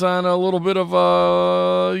 So he's on a little bit of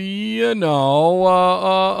a,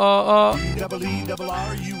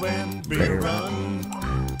 E-double-E-double-R-U-N, beer run.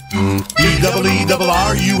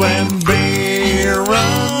 E-double-E-double-R-U-N, beer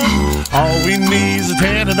run. All we need is a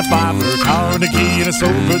 10 and a 5 for a car and a key and a so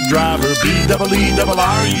good driver.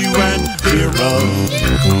 B-double-E-double-R-U-N, beer run.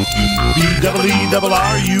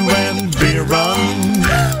 B-double-E-double-R-U-N, beer run.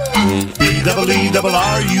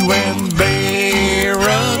 B-double-E-double-R-U-N, beer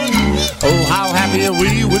run. Oh, how happy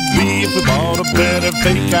we would be if we bought a better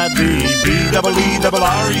fake ID.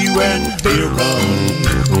 B-double-E-double-R-U-N, beer run.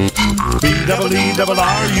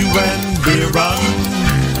 B-double-E-double-R-U-N, beer run.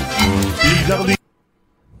 B-double-E.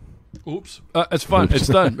 Oops. It's fun. It's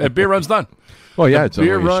done. Beer run's done. Oh, yeah. The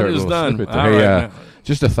beer run is done. Hey,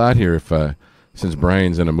 just a thought here. If since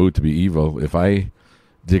Brian's in a mood to be evil, if I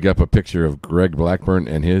dig up a picture of Greg Blackburn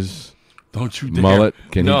and his Don't you dare. mullet,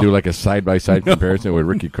 can No. he do like a side-by-side comparison with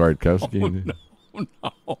Ricky Kwiatkowski?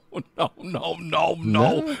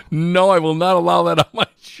 No, I will not allow that on my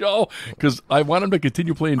show because I want him to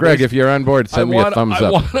continue playing Greg, bass. if you're on board, send me a thumbs up. I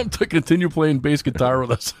want him to continue playing bass guitar with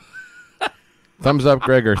us. Thumbs up,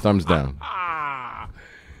 Greg, or thumbs down?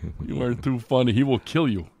 You are too funny. He will kill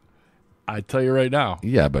you. I tell you right now.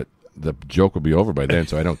 Yeah, but the joke will be over by then,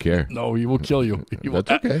 so I don't care. No, he will kill you. That's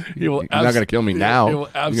okay. He will He's not going to kill me now. He will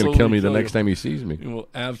He's going to absolutely kill me the kill next you. time he sees me. He will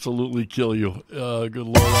absolutely kill you. Good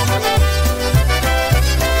Lord.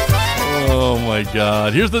 Oh, my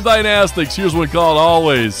God. Here's the Dynastics. Here's one called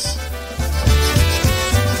Always.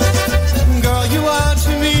 Girl, you are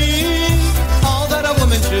to me all that a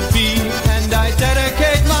woman should be, and I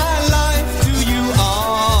dedicate my life to you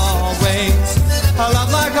always. A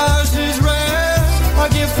love like ours is rare, a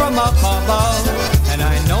gift from up above, and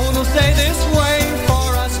I know it'll stay this way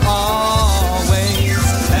for us always.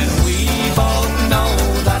 And we both know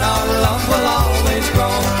that our love will always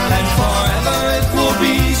grow, and forever it will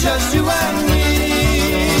be just you and me.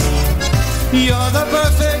 You're the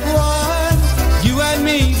perfect one, you and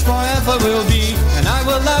me forever will be, and I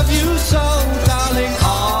will love you so, darling,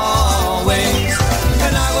 always.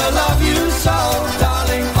 And I will love you so,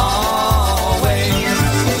 darling, always.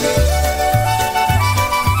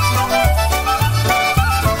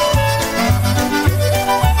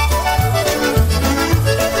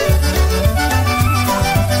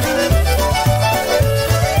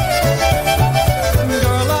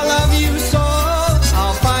 Girl, I love you so,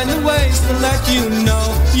 I'll find a ways to let you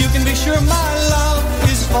know. You can be sure my love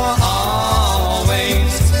is for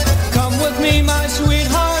always. Come with me, my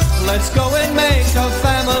sweetheart, let's go and make a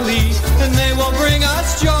family, and they will bring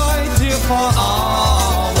us joy, dear, for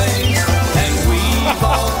always. And we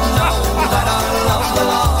both know that our love will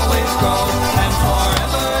always grow, and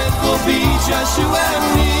forever it will be just you and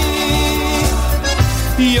me.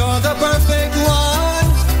 You're the perfect one,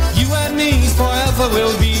 you and me forever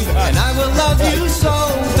will be, and I will love you so,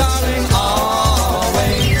 darling,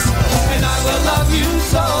 always. And I will love you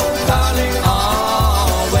so, darling,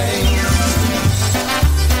 always.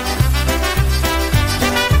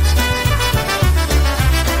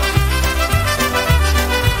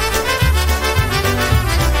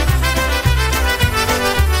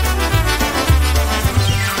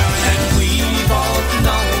 And we both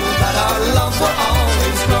know that our love will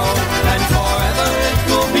always grow, and forever it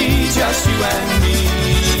will be just you and me.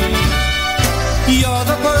 You're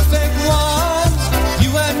the perfect one,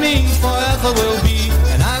 you and me forever will be,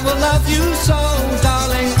 and I will love you so,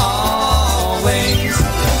 darling, always.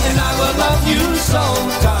 And I will love you so,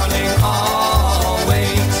 darling,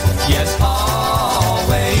 always. Yes,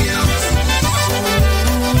 always.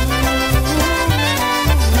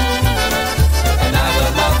 And I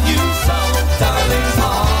will love you so, darling,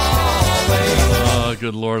 always. Oh,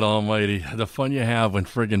 good Lord Almighty. The fun you have when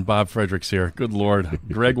friggin' Bob Frederick's here. Good Lord.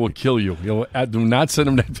 Greg will kill you. Do not send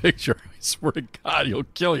him that picture. I swear to God, he'll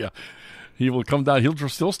kill you. He will come down.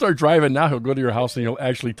 He'll start driving now. He'll go to your house and he'll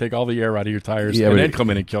actually take all the air out of your tires and then come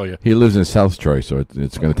in and kill you. He lives in South Troy, so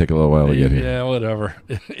it's going to take a little while to get here. Yeah, whatever.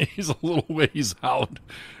 He's a little ways out.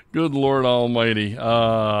 Good Lord Almighty.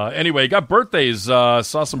 Anyway, got birthdays. Saw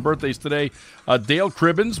some birthdays today. Dale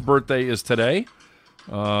Cribbin's birthday is today.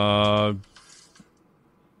 What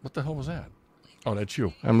the hell was that? Oh, that's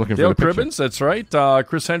you. I'm looking Dale for the picture. Cribbins, that's right.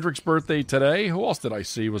 Chris Hendrick's birthday today. Who else did I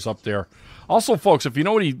see was up there? Also, folks, if you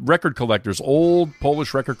know any record collectors, old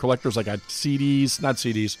Polish record collectors, I got CDs, not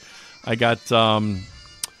CDs. I got,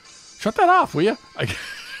 shut that off, will you? Wait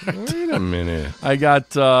a minute. I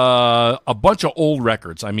got a bunch of old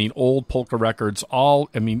records. I mean, old polka records.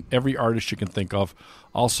 Every artist you can think of.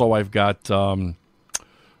 Also, I've got some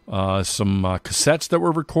cassettes that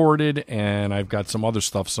were recorded, and I've got some other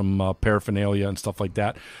stuff, some paraphernalia and stuff like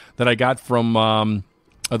that I got from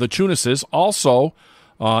the Tunises. Also,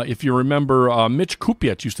 if you remember, Mitch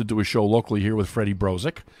Kupiec used to do a show locally here with Freddie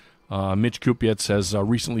Brozick. Mitch Kupiec has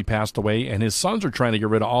recently passed away, and his sons are trying to get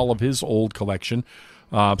rid of all of his old collection.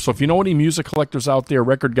 So if you know any music collectors out there,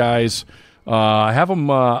 record guys, have them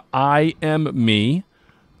IM me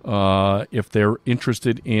if they're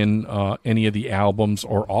interested in any of the albums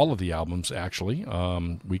or all of the albums. Actually,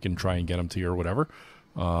 we can try and get them to you or whatever.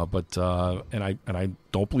 But I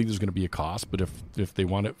don't believe there's going to be a cost. But if they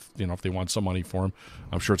want it, if they want some money for them,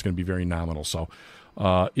 I'm sure it's going to be very nominal. So.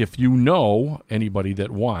 If you know anybody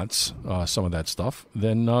that wants some of that stuff,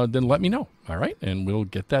 then let me know. All right, and we'll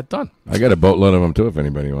get that done. I got a boatload of them too. If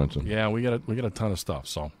anybody wants them, yeah, we got a ton of stuff.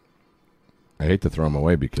 So I hate to throw them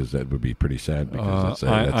away because that would be pretty sad. Because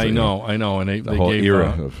I know, and they whole gave,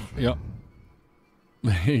 era of yep.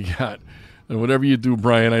 You got. And whatever you do,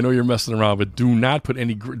 Brian, I know you're messing around, but do not put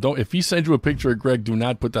any. Don't. If he sends you a picture of Greg, do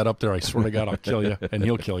not put that up there. I swear to God, I'll kill you, and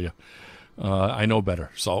he'll kill you. I know better,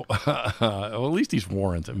 so well, at least he's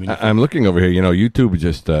warned. I mean, I'm looking over here. YouTube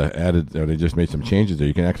just added. They just made some changes there.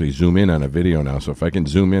 You can actually zoom in on a video now. So if I can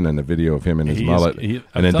zoom in on the video of him and his mullet, and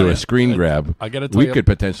then do a screen grab, I gotta tell we you, could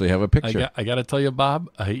potentially have a picture. I got to tell you, Bob,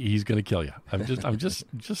 he's going to kill you. I'm just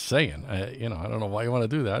saying. I don't know why you want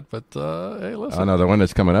to do that, but hey, listen. Oh no, the one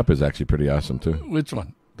that's coming up is actually pretty awesome too. Which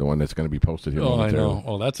one? The one that's going to be posted here. Oh, I know.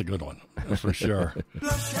 Oh, that's a good one for sure.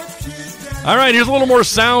 All right, here's a little more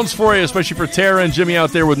sounds for you, especially for Tara and Jimmy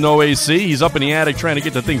out there with no AC. He's up in the attic trying to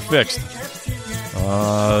get the thing fixed.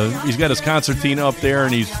 He's got his concertina up there,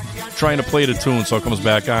 and he's trying to play the tune, so it comes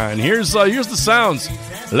back on. Here's the sounds.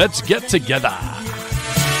 Let's get together.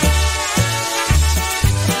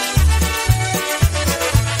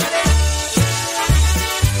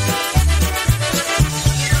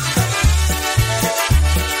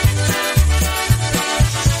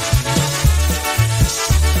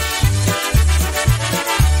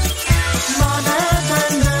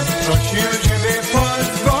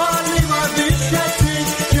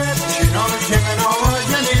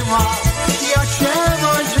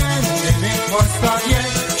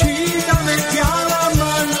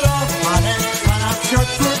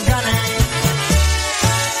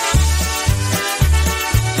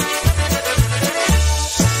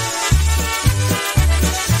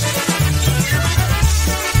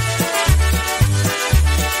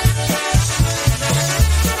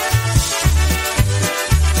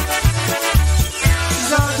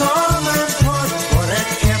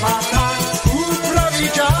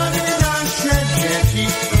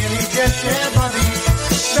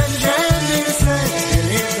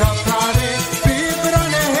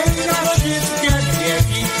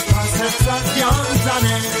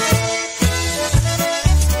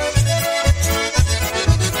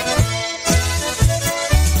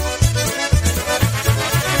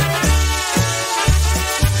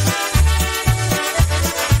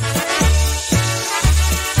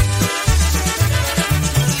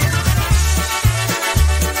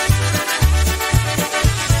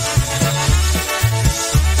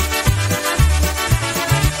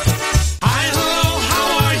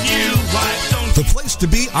 To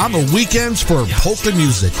be on the weekends for polka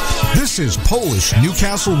music. This is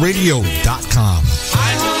PolishNewcastleRadio.com.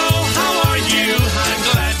 Hi, hello, how are you? I'm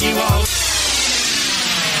glad you all.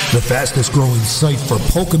 The fastest growing site for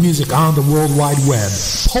polka music on the World Wide Web.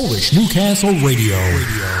 Polish Newcastle Radio.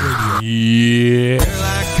 Yeah.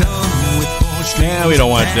 Nah, we don't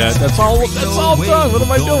want that. That's all done. What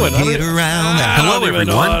am I doing? Hello,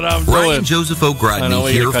 everyone. Brian Joseph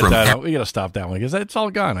O'Grodney here from... We got to stop that one because it's all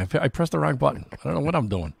gone. I pressed the wrong button. I don't know what I'm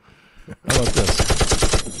doing. How about this?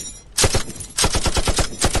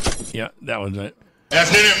 Yeah, that one's it.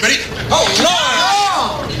 Afternoon, everybody. Oh,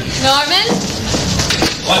 Norman?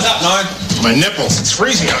 What's up, Norm? My nipples. It's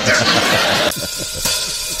freezing out there.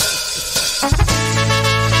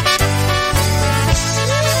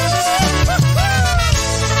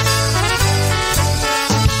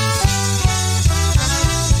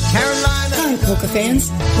 Hi, polka fans.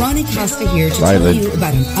 Ronnie Costa here to tell you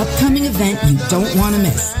about an upcoming event you don't want to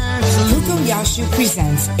miss. Polka Yashu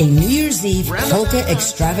presents a New Year's Eve polka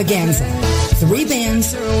extravaganza. 3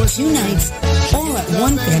 bands, 2 nights, all at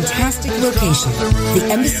one fantastic location, the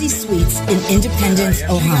Embassy Suites in Independence,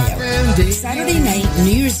 Ohio. Saturday night,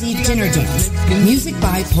 New Year's Eve dinner dance, music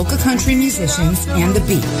by polka country musicians and The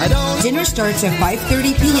Beat. Dinner starts at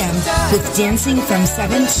 5:30 p.m. with dancing from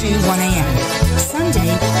 7 to 1 a.m.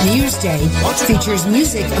 Sunday, New Year's Day, features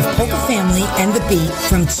music of Polka Family and The Beat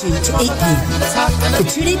from 2 to 8 p.m. The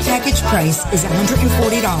 2-day package price is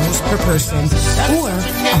 $140 per person or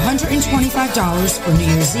 $125 for New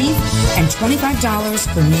Year's Eve and $25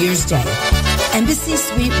 for New Year's Day. Embassy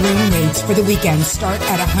Suite room rates for the weekend start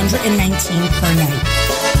at $119 per night.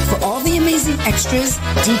 For all the amazing extras,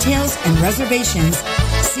 details, and reservations,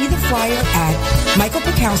 see the flyer at Michael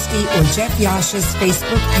Pukowski or Jeff Yash's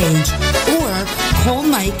Facebook page, or call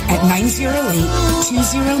Mike at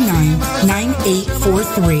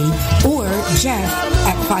 908-209-9843 or Jeff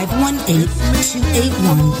at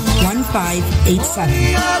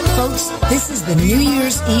 518-281-1587. Folks, this is the New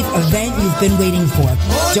Year's Eve event you've been waiting for.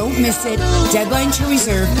 Don't miss it. Deadline to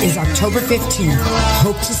reserve is October 15th.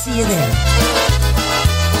 Hope to see you there.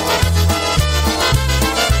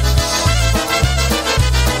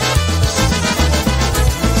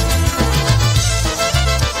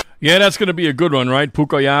 Yeah, that's going to be a good one, right?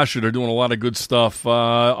 Pukoyashu, they're doing a lot of good stuff.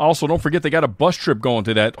 Also, don't forget they got a bus trip going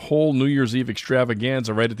to that whole New Year's Eve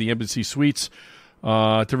extravaganza right at the Embassy Suites.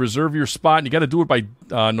 To reserve your spot, and you got to do it by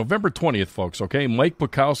November 20th, folks, okay? Mike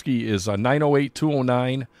Pukowski is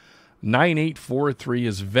 908-209-9843.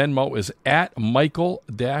 His Venmo is at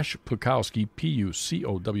Michael-Pukowski,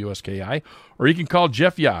 Pucowski, or you can call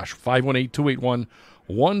Jeff Yash,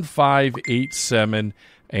 518-281-1587.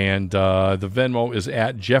 And the Venmo is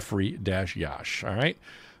at Jeffrey-Yash, all right?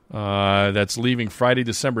 That's leaving Friday,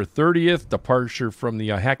 December 30th. Departure from the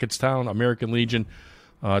Hackettstown American Legion.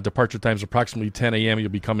 Departure time is approximately 10 a.m. You'll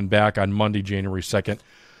be coming back on Monday, January 2nd,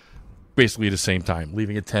 basically at the same time.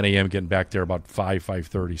 Leaving at 10 a.m., getting back there about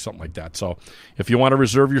 5:30, something like that. So if you want to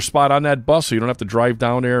reserve your spot on that bus so you don't have to drive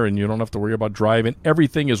down there and you don't have to worry about driving,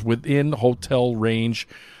 everything is within hotel range.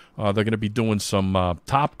 They're going to be doing some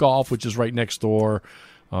Topgolf, which is right next door.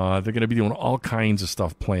 They're going to be doing all kinds of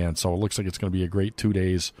stuff planned, so it looks like it's going to be a great 2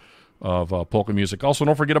 days of polka music. Also,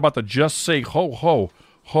 don't forget about the Just Say Ho, Ho,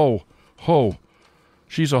 Ho, Ho.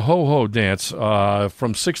 She's a ho-ho dance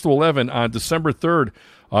from 6 to 11 on December 3rd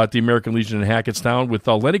at the American Legion in Hackettstown with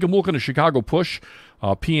Lenny Gamulka and the Chicago Push.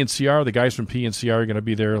 PNCR, the guys from PNCR are going to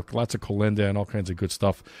be there. Lots of Kolenda and all kinds of good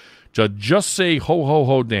stuff. Just Say Ho, Ho,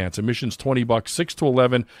 Ho dance. Admission's $20, 6 to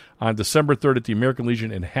 11 on December 3rd at the American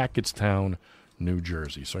Legion in Hackettstown, New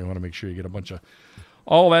Jersey. So you want to make sure you get a bunch of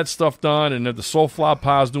all that stuff done. And the Soulfla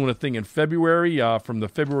Pa is doing a thing in February from the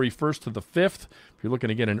February 1st to the 5th. If you're looking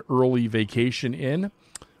to get an early vacation in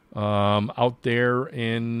out there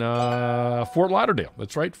in Fort Lauderdale.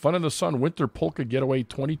 That's right. Fun in the Sun Winter Polka Getaway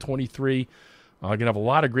 2023. Going to have a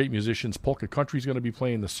lot of great musicians. Polka Country's going to be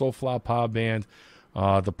playing, the Soulfla Pa Band,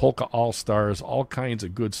 the Polka All-Stars, all kinds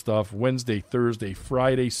of good stuff. Wednesday, Thursday,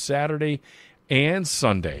 Friday, Saturday, and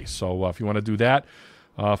Sunday. So if you want to do that,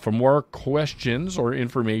 for more questions or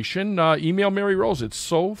information, email Mary Rose at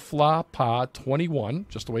soflapa21,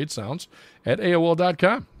 just the way it sounds, at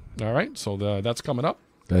AOL.com. All right, so that's coming up.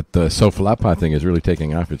 That Soflapa thing is really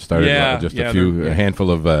taking off. It started a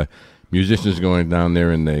handful of musicians going down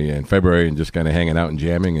there in February and just kind of hanging out and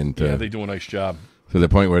jamming. And they do a nice job. To the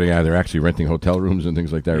point where they're actually renting hotel rooms and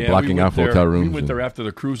things like that, or blocking off hotel rooms. We went there after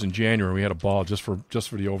the cruise in January. We had a ball just for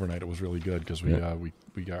the overnight. It was really good because we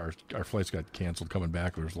got our flights got canceled coming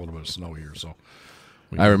back. There was a little bit of snow here, so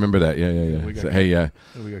I remember that. Yeah. We got,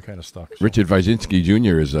 we got kind of stuck. So. Richard Wyszynski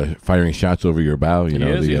Jr. is firing shots over your bow. You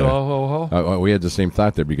know, he's ho. We had the same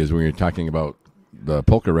thought there because when we were talking about the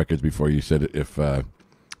polka records before, you said if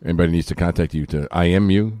anybody needs to contact you to IM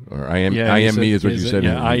you or IM me is what you said.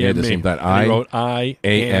 Yeah, I had the same thought. I wrote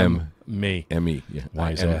I-am me. M-E. Yeah.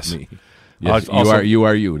 Wise ass. Yes, also, you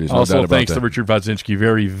are you. There's no also, doubt about thanks that. to Richard Wyszynski,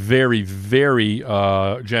 very, very, very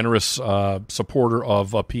generous supporter of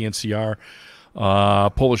PNCR,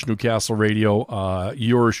 Polish Newcastle Radio,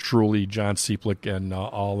 yours truly, John Cieplik, and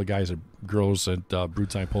all the guys and girls at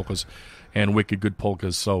Brewtime Polkas and Wicked Good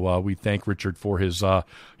Polkas. So we thank Richard for his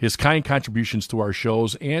kind contributions to our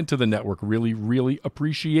shows and to the network. Really, really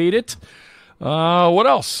appreciate it. What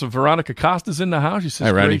else? Veronica Costa's in the house. She says,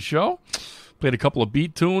 Hi, great show. Played a couple of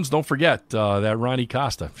beat tunes. Don't forget that Ronnie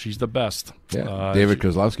Costa. She's the best. Yeah. David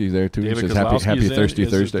Kozlowski's there, too. David He says happy Thirsty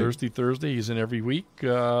Thursday. Thirsty Thursday. He's in every week.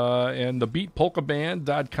 And the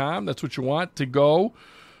beatpolkaband.com. That's what you want to go.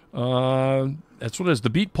 That's what it is.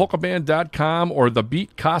 TheBeatPolkaBand.com or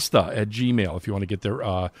TheBeatCosta@gmail if you want to get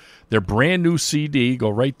their brand new CD.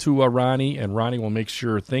 Go right to Ronnie, and Ronnie will make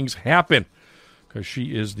sure things happen because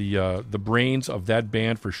she is the brains of that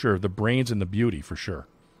band for sure. The brains and the beauty for sure.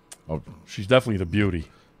 Oh, she's definitely the beauty.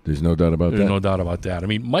 There's no doubt about that. There's no doubt about that. I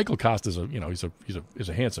mean, Michael Costa's he's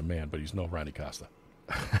a handsome man, but he's no Ronnie Costa.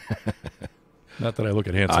 Not that I look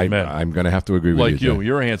at handsome men. I'm going to have to agree with you. Like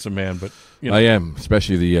you're a handsome man, but I am,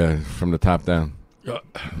 especially from the top down.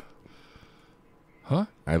 Huh?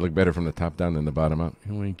 I look better from the top down than the bottom up.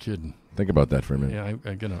 You ain't kidding. Think about that for a minute. Yeah,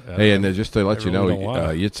 I'm gonna. Hey, and just to let you know,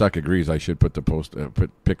 Yitzhak agrees. I should put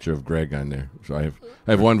put picture of Greg on there. So I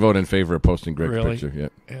have one vote in favor of posting Greg's picture. Yeah.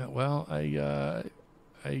 Yeah. Well, I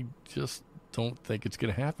just don't think it's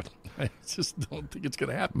going to happen. I just don't think it's going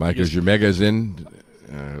to happen. Mike, is your megas in?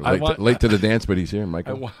 Late to the dance, but he's here,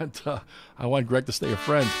 Michael. I want Greg to stay a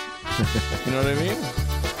friend. You know what I mean?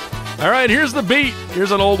 All right, here's the beat.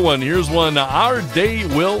 Here's an old one. Here's one. Our day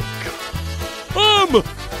will come.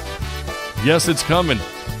 Yes, it's coming.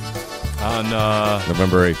 On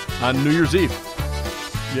November 8th. On New Year's Eve.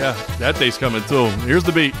 Yeah, that day's coming too. Here's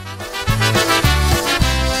the beat.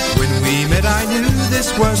 When we met, I knew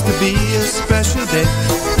this was to be a special day.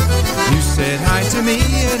 You said hi to me,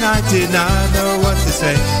 and I did not know what to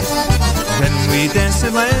say. Then we danced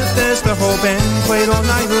and laughed as the whole band played all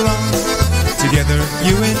night long. Together,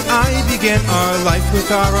 you and I began our life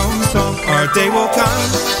with our own song. Our day will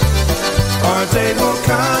come, our day will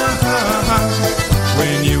come,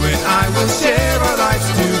 when you and I will share our lives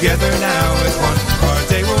together now as one. Our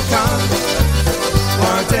day will come,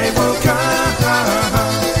 our day will come.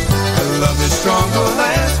 Love is strong, will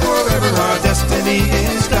last forever. Our destiny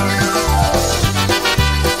is done.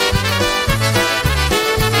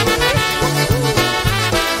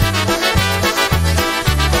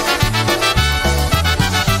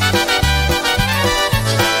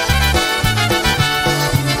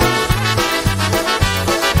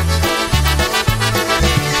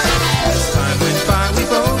 As time went by, we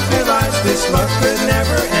both realized this love could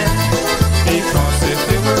never end. Because if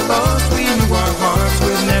we were lost, we knew our hearts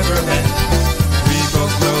would never mend. We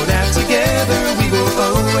both know that together we will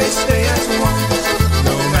always stay as one.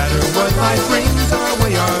 No matter what life brings our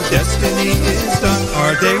way, our destiny is done.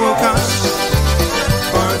 Our day will come,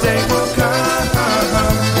 our day will come,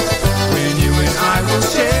 when you and I will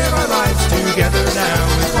share our lives together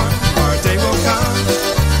now as one. Our day will come,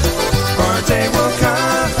 our day will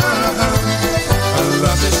come. A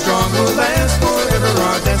love is strong, will last forever.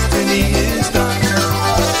 Our destiny is done.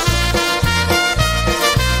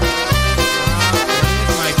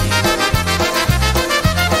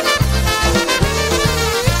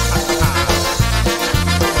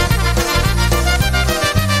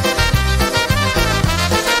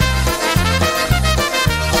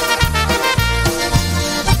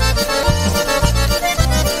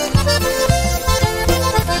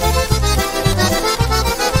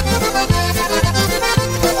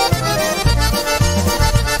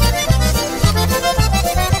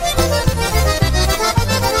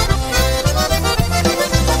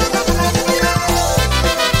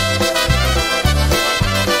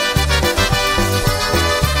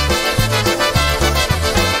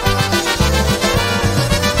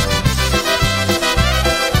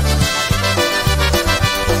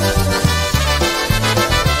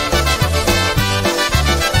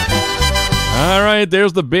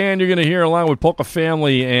 There's the band you're going to hear along with Polka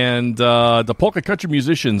Family and the Polka Country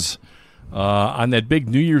Musicians on that big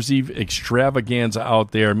New Year's Eve extravaganza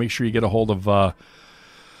out there. Make sure you get a hold of Puko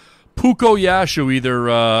Yashu,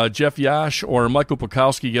 either Jeff Yash or Michael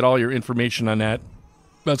Pukowski. Get all your information on that.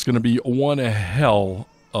 That's going to be one hell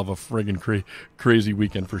of a friggin' crazy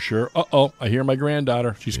weekend for sure. Uh-oh, I hear my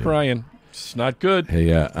granddaughter. She's crying. It's not good.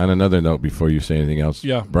 Hey, on another note, before you say anything else,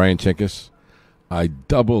 Brian Chinkus, I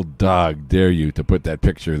double dog dare you to put that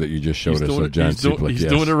picture that you just showed us of John Cieplik. He's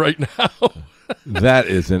doing it right now. That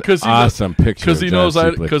is an awesome picture. Because he knows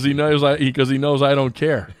I don't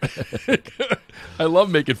care. I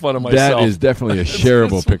love making fun of myself. That is definitely a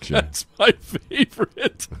shareable picture. That's my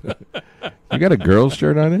favorite. You got a girl's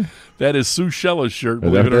shirt on it? That is Sue Shella's shirt.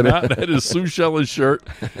 Believe it or not, that is Sue Shella's shirt.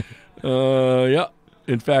 Yeah.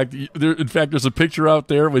 In fact, there's a picture out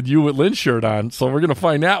there with you with Lynn's shirt on, so we're going to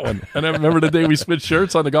find that one. And I remember the day we switched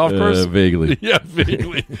shirts on the golf course? Vaguely. Yeah,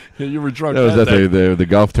 vaguely. You were drunk. That was at the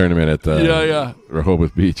golf tournament at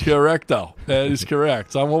Rehoboth Beach. Correcto. That is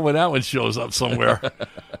correct. So I'm hoping that one shows up somewhere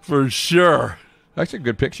for sure. Actually, a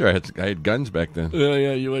good picture. I had guns back then.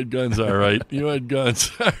 Yeah, you had guns, all right. You had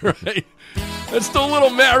guns, all right. Let's do a little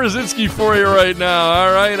Matt Rosinski for you right now,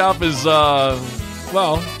 all right? Off his,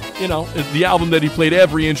 the album that he played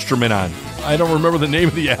every instrument on. I don't remember the name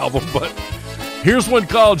of the album, but here's one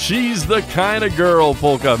called She's the Kind of Girl,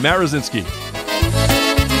 Polka. Matt Rosinski.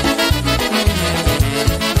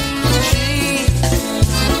 She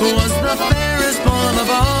was the fairest born of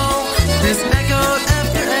all. This echoed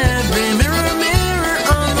after every mirror, mirror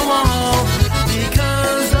on the wall.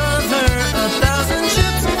 Because of her, 1,000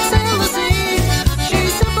 ships sail the sea.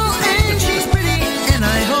 She's simple and she's pretty, and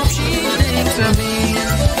I hope she thinks of me.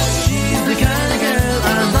 She's the kind of girl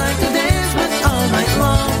I'd like to dance with all night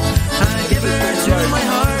long. I give her to my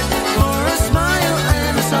heart for a smile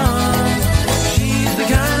and a song.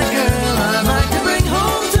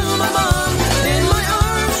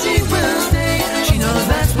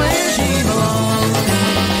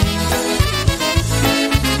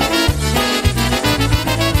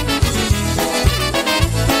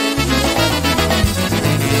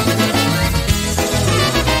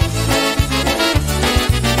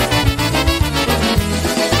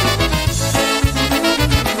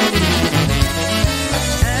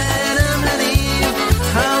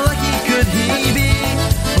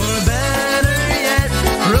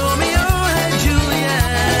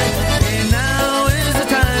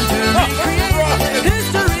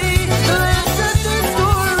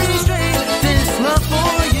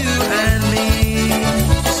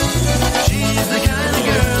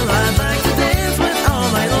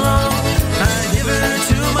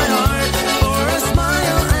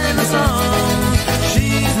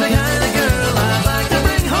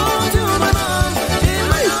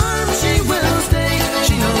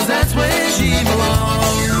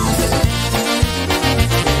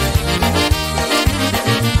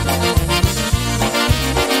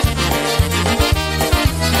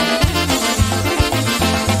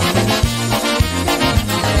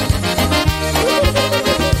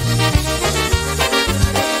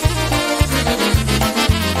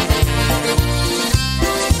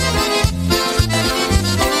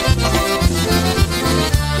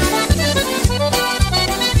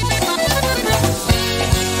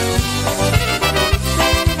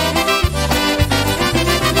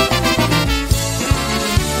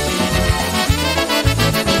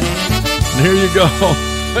 you go.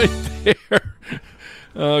 Right there.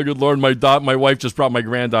 Oh, good Lord. My wife just brought my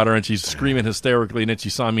granddaughter, and she's screaming hysterically, and then she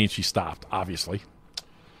saw me, and she stopped, obviously.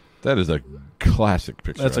 That is a classic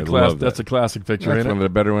picture. That's a classic picture. That's isn't one it? of the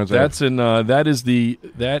better ones. That's in. That is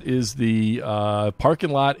the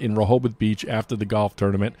parking lot in Rehoboth Beach after the golf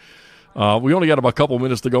tournament. We only got about a couple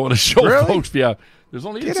minutes to go in the show, really? folks. Yeah, there's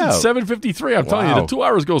only it's 7:53. I'm telling you, the 2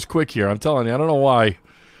 hours goes quick here. I'm telling you, I don't know why,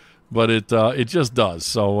 but it just does.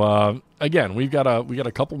 So again, we got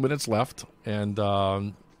a couple minutes left, and.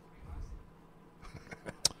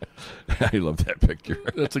 I love that picture.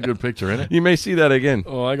 That's a good picture, isn't it? You may see that again.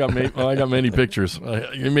 Oh, I got many pictures.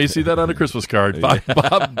 You may see that on a Christmas card.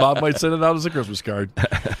 Bob might send it out as a Christmas card.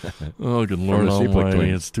 Oh, good Lord Almighty!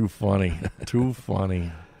 It's too funny. Too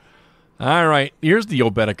funny. All right, here's the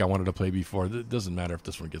Obedic I wanted to play before. It doesn't matter if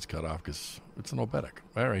this one gets cut off because it's an Obedic.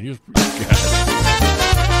 All right, here's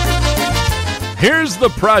the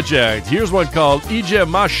project. Here's one called Ije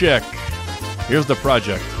Mashek. Here's the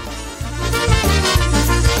project.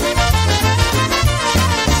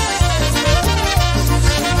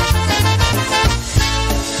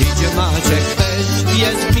 Maciek weź,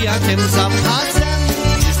 jest pijakiem za pasem,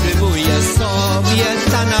 przysływuje sobie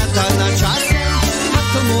ta czasem, a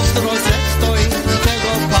to mu w drodze stoi,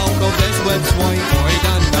 tego pałko weź łeb swój, oj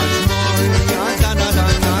danasz mój, a dana.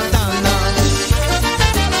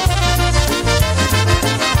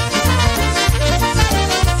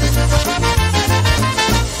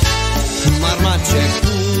 Maciek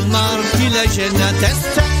umarł, chwilę się na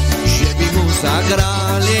testce, żeby mu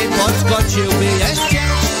zagrali, podskoczyłby jeszcze.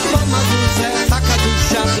 Pomagurze, taka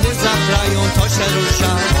dusza, gdy zagrają, to się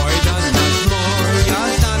rusza. Oj, dana, moja,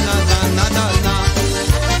 dana.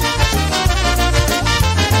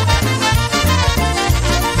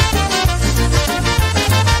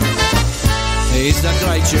 Hej,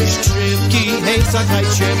 zagrajcie szczypki, hej,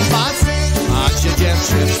 zagrajcie pasy, a się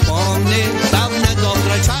dziewczyn wspomny dawne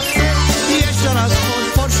dobre czasy. Jeszcze raz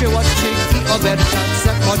podporcie łaczki i oberczać se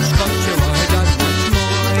podskoczy. Oj, dana,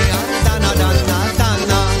 moja, dana.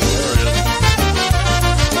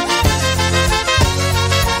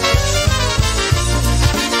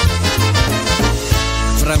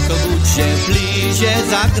 Się blizie,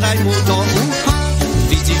 zagraj mu do ucha.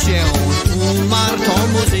 Widzi się on umarł, to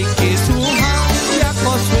muzyki słucha. Jak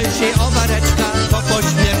posłyszy obareczka, to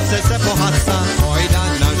pośmiechce se pohaca. Oj,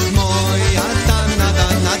 danaś moja, dana.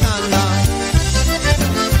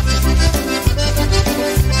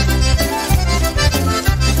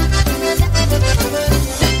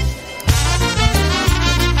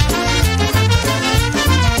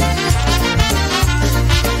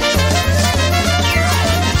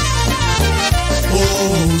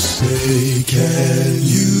 Say, can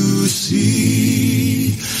you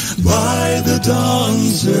see by the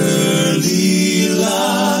dawn's early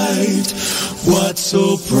light what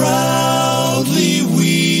so proudly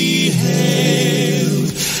we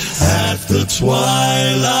hailed at the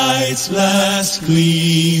twilight's last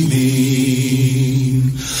gleaming,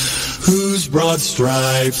 whose broad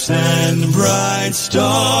stripes and bright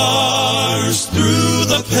stars through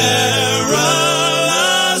the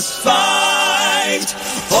perilous fight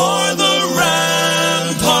o'er the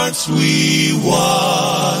ramparts we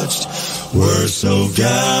watched were so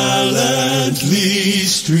gallantly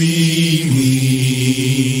streaming,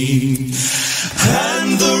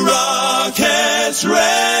 and the rocket's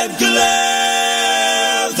red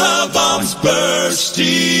glare, the bombs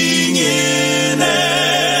bursting in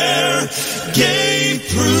air, gave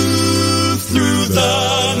proof through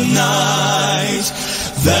the night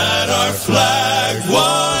that our flag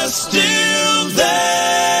was still there.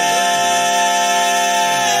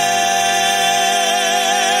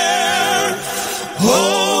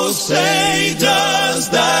 Say, does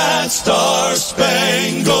that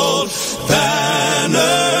star-spangled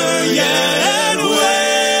banner yet wave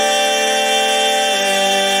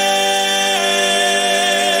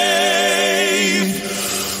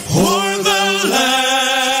o'er the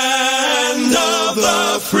land of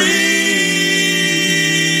the free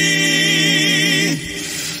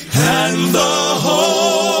and the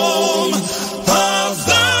home of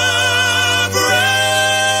the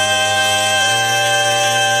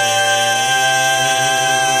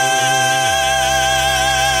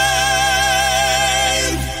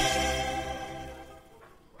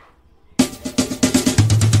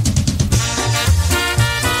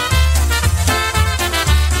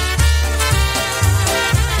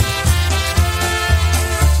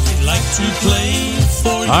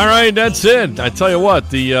All right, that's it. I tell you what,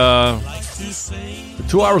 the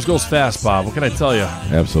 2 hours goes fast, Bob. What can I tell you?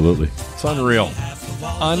 Absolutely. It's unreal.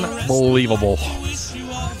 Unbelievable.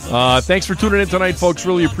 Thanks for tuning in tonight, folks.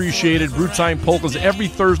 Really appreciate it. Brew Time Polkas every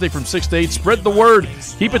Thursday from 6 to 8. Spread the word.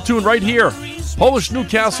 Keep it tuned right here.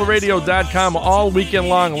 PolishNewcastleRadio.com all weekend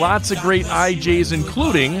long. Lots of great IJs,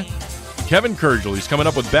 including Kevin Kurgel. He's coming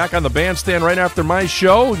up with Back on the Bandstand right after my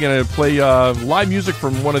show. We're going to play live music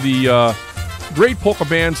from one of the great polka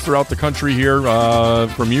bands throughout the country here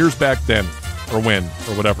from years back then, or when,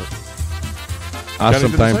 or whatever.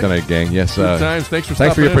 Awesome time tonight, gang. Yes. Good times. Thanks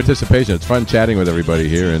for your in. participation. It's fun chatting with everybody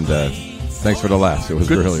here, and thanks for the laughs. It was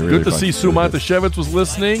really good to fun. see Sue Montashevitz was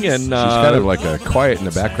listening, and she's kind of like a quiet in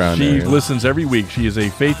the background. She listens every week. She is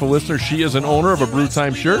a faithful listener. She is an owner of a Brew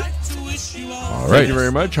Time shirt. All right. Thank you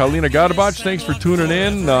very much. Halina Godabach, thanks for tuning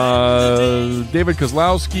in. David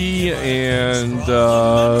Kozlowski and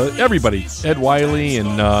everybody. Ed Wiley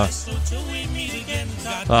and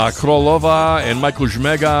Krolova and Michael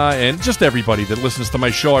Żmega and just everybody that listens to my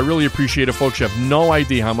show. I really appreciate it, folks. You have no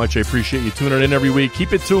idea how much I appreciate you tuning in every week.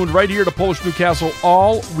 Keep it tuned right here to Polish Newcastle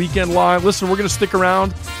all weekend long. Listen, we're going to stick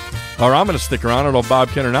around. Or I'm going to stick around. I don't know if Bob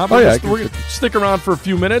can or not. But we're going to stick around for a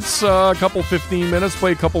few minutes, a couple 15 minutes,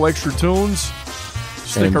 play a couple extra tunes.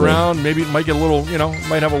 Stick around. Maybe it might get a little,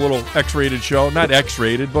 might have a little X-rated show. Not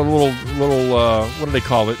X-rated, but a little what do they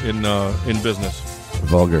call it in business?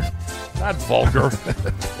 Vulgar. Not vulgar.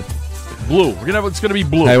 Blue. It's gonna be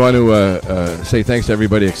blue. I want to say thanks to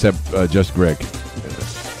everybody except just Greg.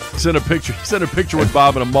 He sent a picture with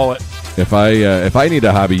Bob and a mullet. If I need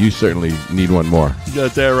a hobby, you certainly need one more. You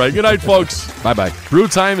got that right. Good night, folks. Bye-bye. Brew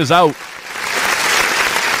Time is out.